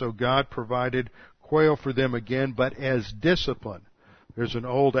 and so God provided quail for them again, but as discipline. There's an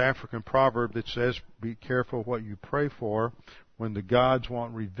old African proverb that says, be careful what you pray for. When the gods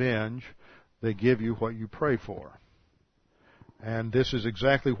want revenge, they give you what you pray for. And this is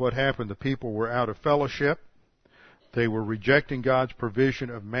exactly what happened. The people were out of fellowship. They were rejecting God's provision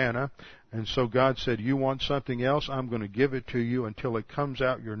of manna, and so God said, you want something else? I'm going to give it to you until it comes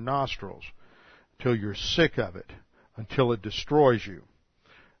out your nostrils, till you're sick of it, until it destroys you.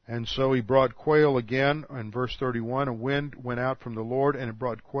 And so he brought quail again. In verse 31, a wind went out from the Lord, and it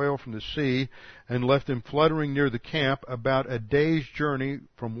brought quail from the sea, and left them fluttering near the camp about a day's journey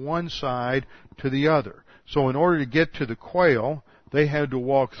from one side to the other. So in order to get to the quail, they had to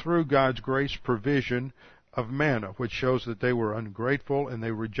walk through God's grace provision of manna, which shows that they were ungrateful and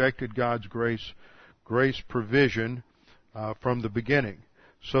they rejected God's grace provision from the beginning.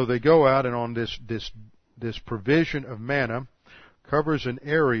 So they go out, and on this provision of manna covers an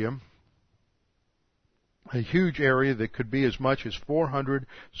area, a huge area that could be as much as 400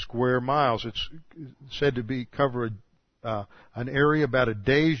 square miles. It's said to cover an area about a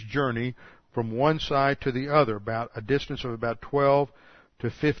day's journey from one side to the other, about a distance of about 12 to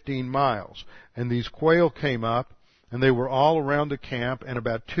 15 miles. And these quail came up, and they were all around the camp and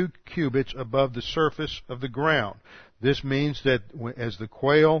about 2 cubits above the surface of the ground. This means that as the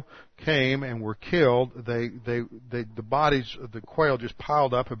quail came and were killed, the bodies of the quail just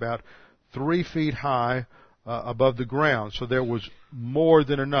piled up about 3 feet high above the ground. So there was more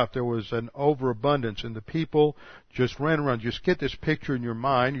than enough. There was an overabundance, and the people just ran around. Just get this picture in your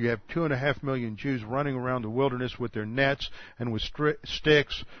mind. You have 2.5 million Jews running around the wilderness with their nets and with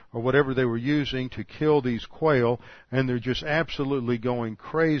sticks or whatever they were using to kill these quail, and they're just absolutely going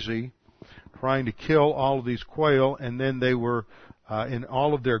crazy trying to kill all of these quail. And then they were, in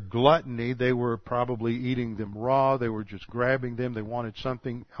all of their gluttony, they were probably eating them raw. They were just grabbing them. They wanted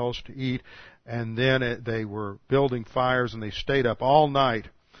something else to eat. And then they were building fires, and they stayed up all night,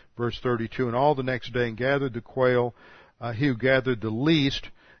 verse 32, and all the next day and gathered the quail. He who gathered the least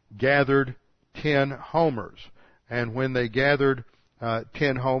gathered 10 homers. And when they gathered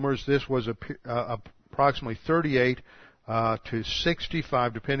 10 homers, this was approximately 38 to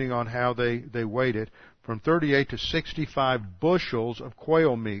 65, depending on how they weighed it, from 38 to 65 bushels of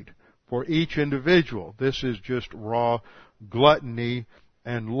quail meat for each individual. This is just raw gluttony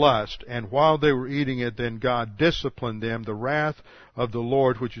and lust. And while they were eating it, then God disciplined them. The wrath of the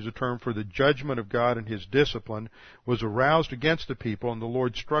Lord, which is a term for the judgment of God and His discipline, was aroused against the people, and the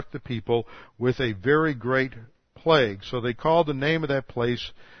Lord struck the people with a very great plague. So they called the name of that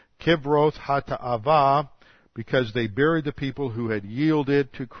place Kibroth Hattaavah, because they buried the people who had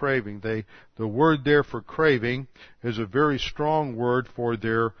yielded to craving. The word there for craving is a very strong word for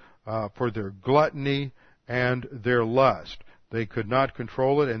their gluttony and their lust. They could not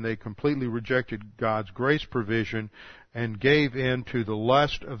control it, and they completely rejected God's grace provision and gave in to the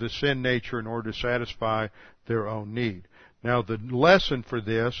lust of the sin nature in order to satisfy their own need. Now, the lesson for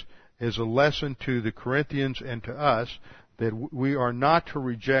this is a lesson to the Corinthians and to us, that we are not to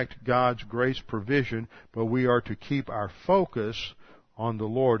reject God's grace provision, but we are to keep our focus on the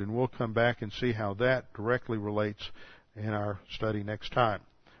Lord. And we'll come back and see how that directly relates in our study next time.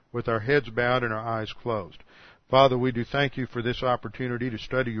 With our heads bowed and our eyes closed. Father, we do thank you for this opportunity to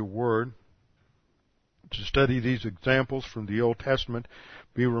study your Word, to study these examples from the Old Testament,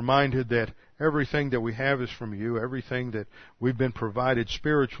 be reminded that everything that we have is from you, everything that we've been provided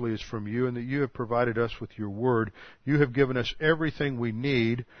spiritually is from you, and that you have provided us with your Word. You have given us everything we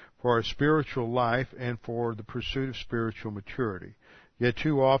need for our spiritual life and for the pursuit of spiritual maturity. Yet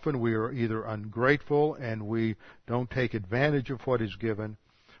too often we are either ungrateful and we don't take advantage of what is given,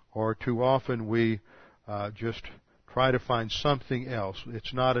 or too often we just try to find something else.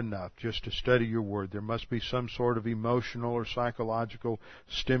 It's not enough just to study your Word. There must be some sort of emotional or psychological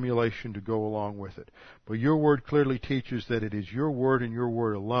stimulation to go along with it. But your Word clearly teaches that it is your Word and your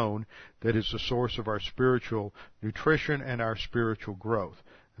Word alone that is the source of our spiritual nutrition and our spiritual growth.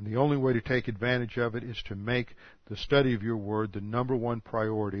 And the only way to take advantage of it is to make the study of your Word the number one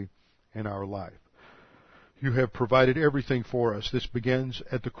priority in our life. You have provided everything for us. This begins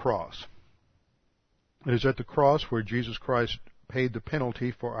at the cross. It is at the cross where Jesus Christ paid the penalty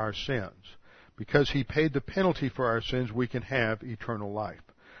for our sins. Because He paid the penalty for our sins, we can have eternal life.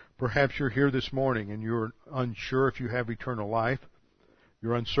 Perhaps you're here this morning and you're unsure if you have eternal life.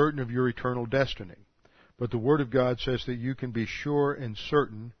 You're uncertain of your eternal destiny. But the Word of God says that you can be sure and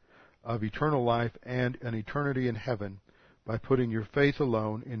certain of eternal life and an eternity in heaven by putting your faith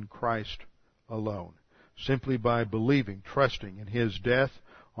alone in Christ alone. Simply by believing, trusting in His death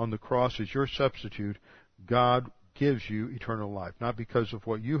on the cross as your substitute, God gives you eternal life. Not because of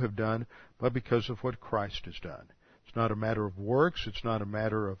what you have done, but because of what Christ has done. It's not a matter of works. It's not a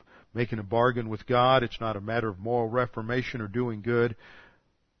matter of making a bargain with God. It's not a matter of moral reformation or doing good.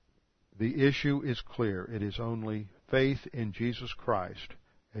 The issue is clear. It is only faith in Jesus Christ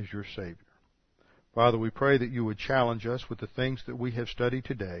as your Savior. Father, we pray that you would challenge us with the things that we have studied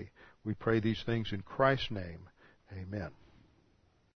today. We pray these things in Christ's name. Amen.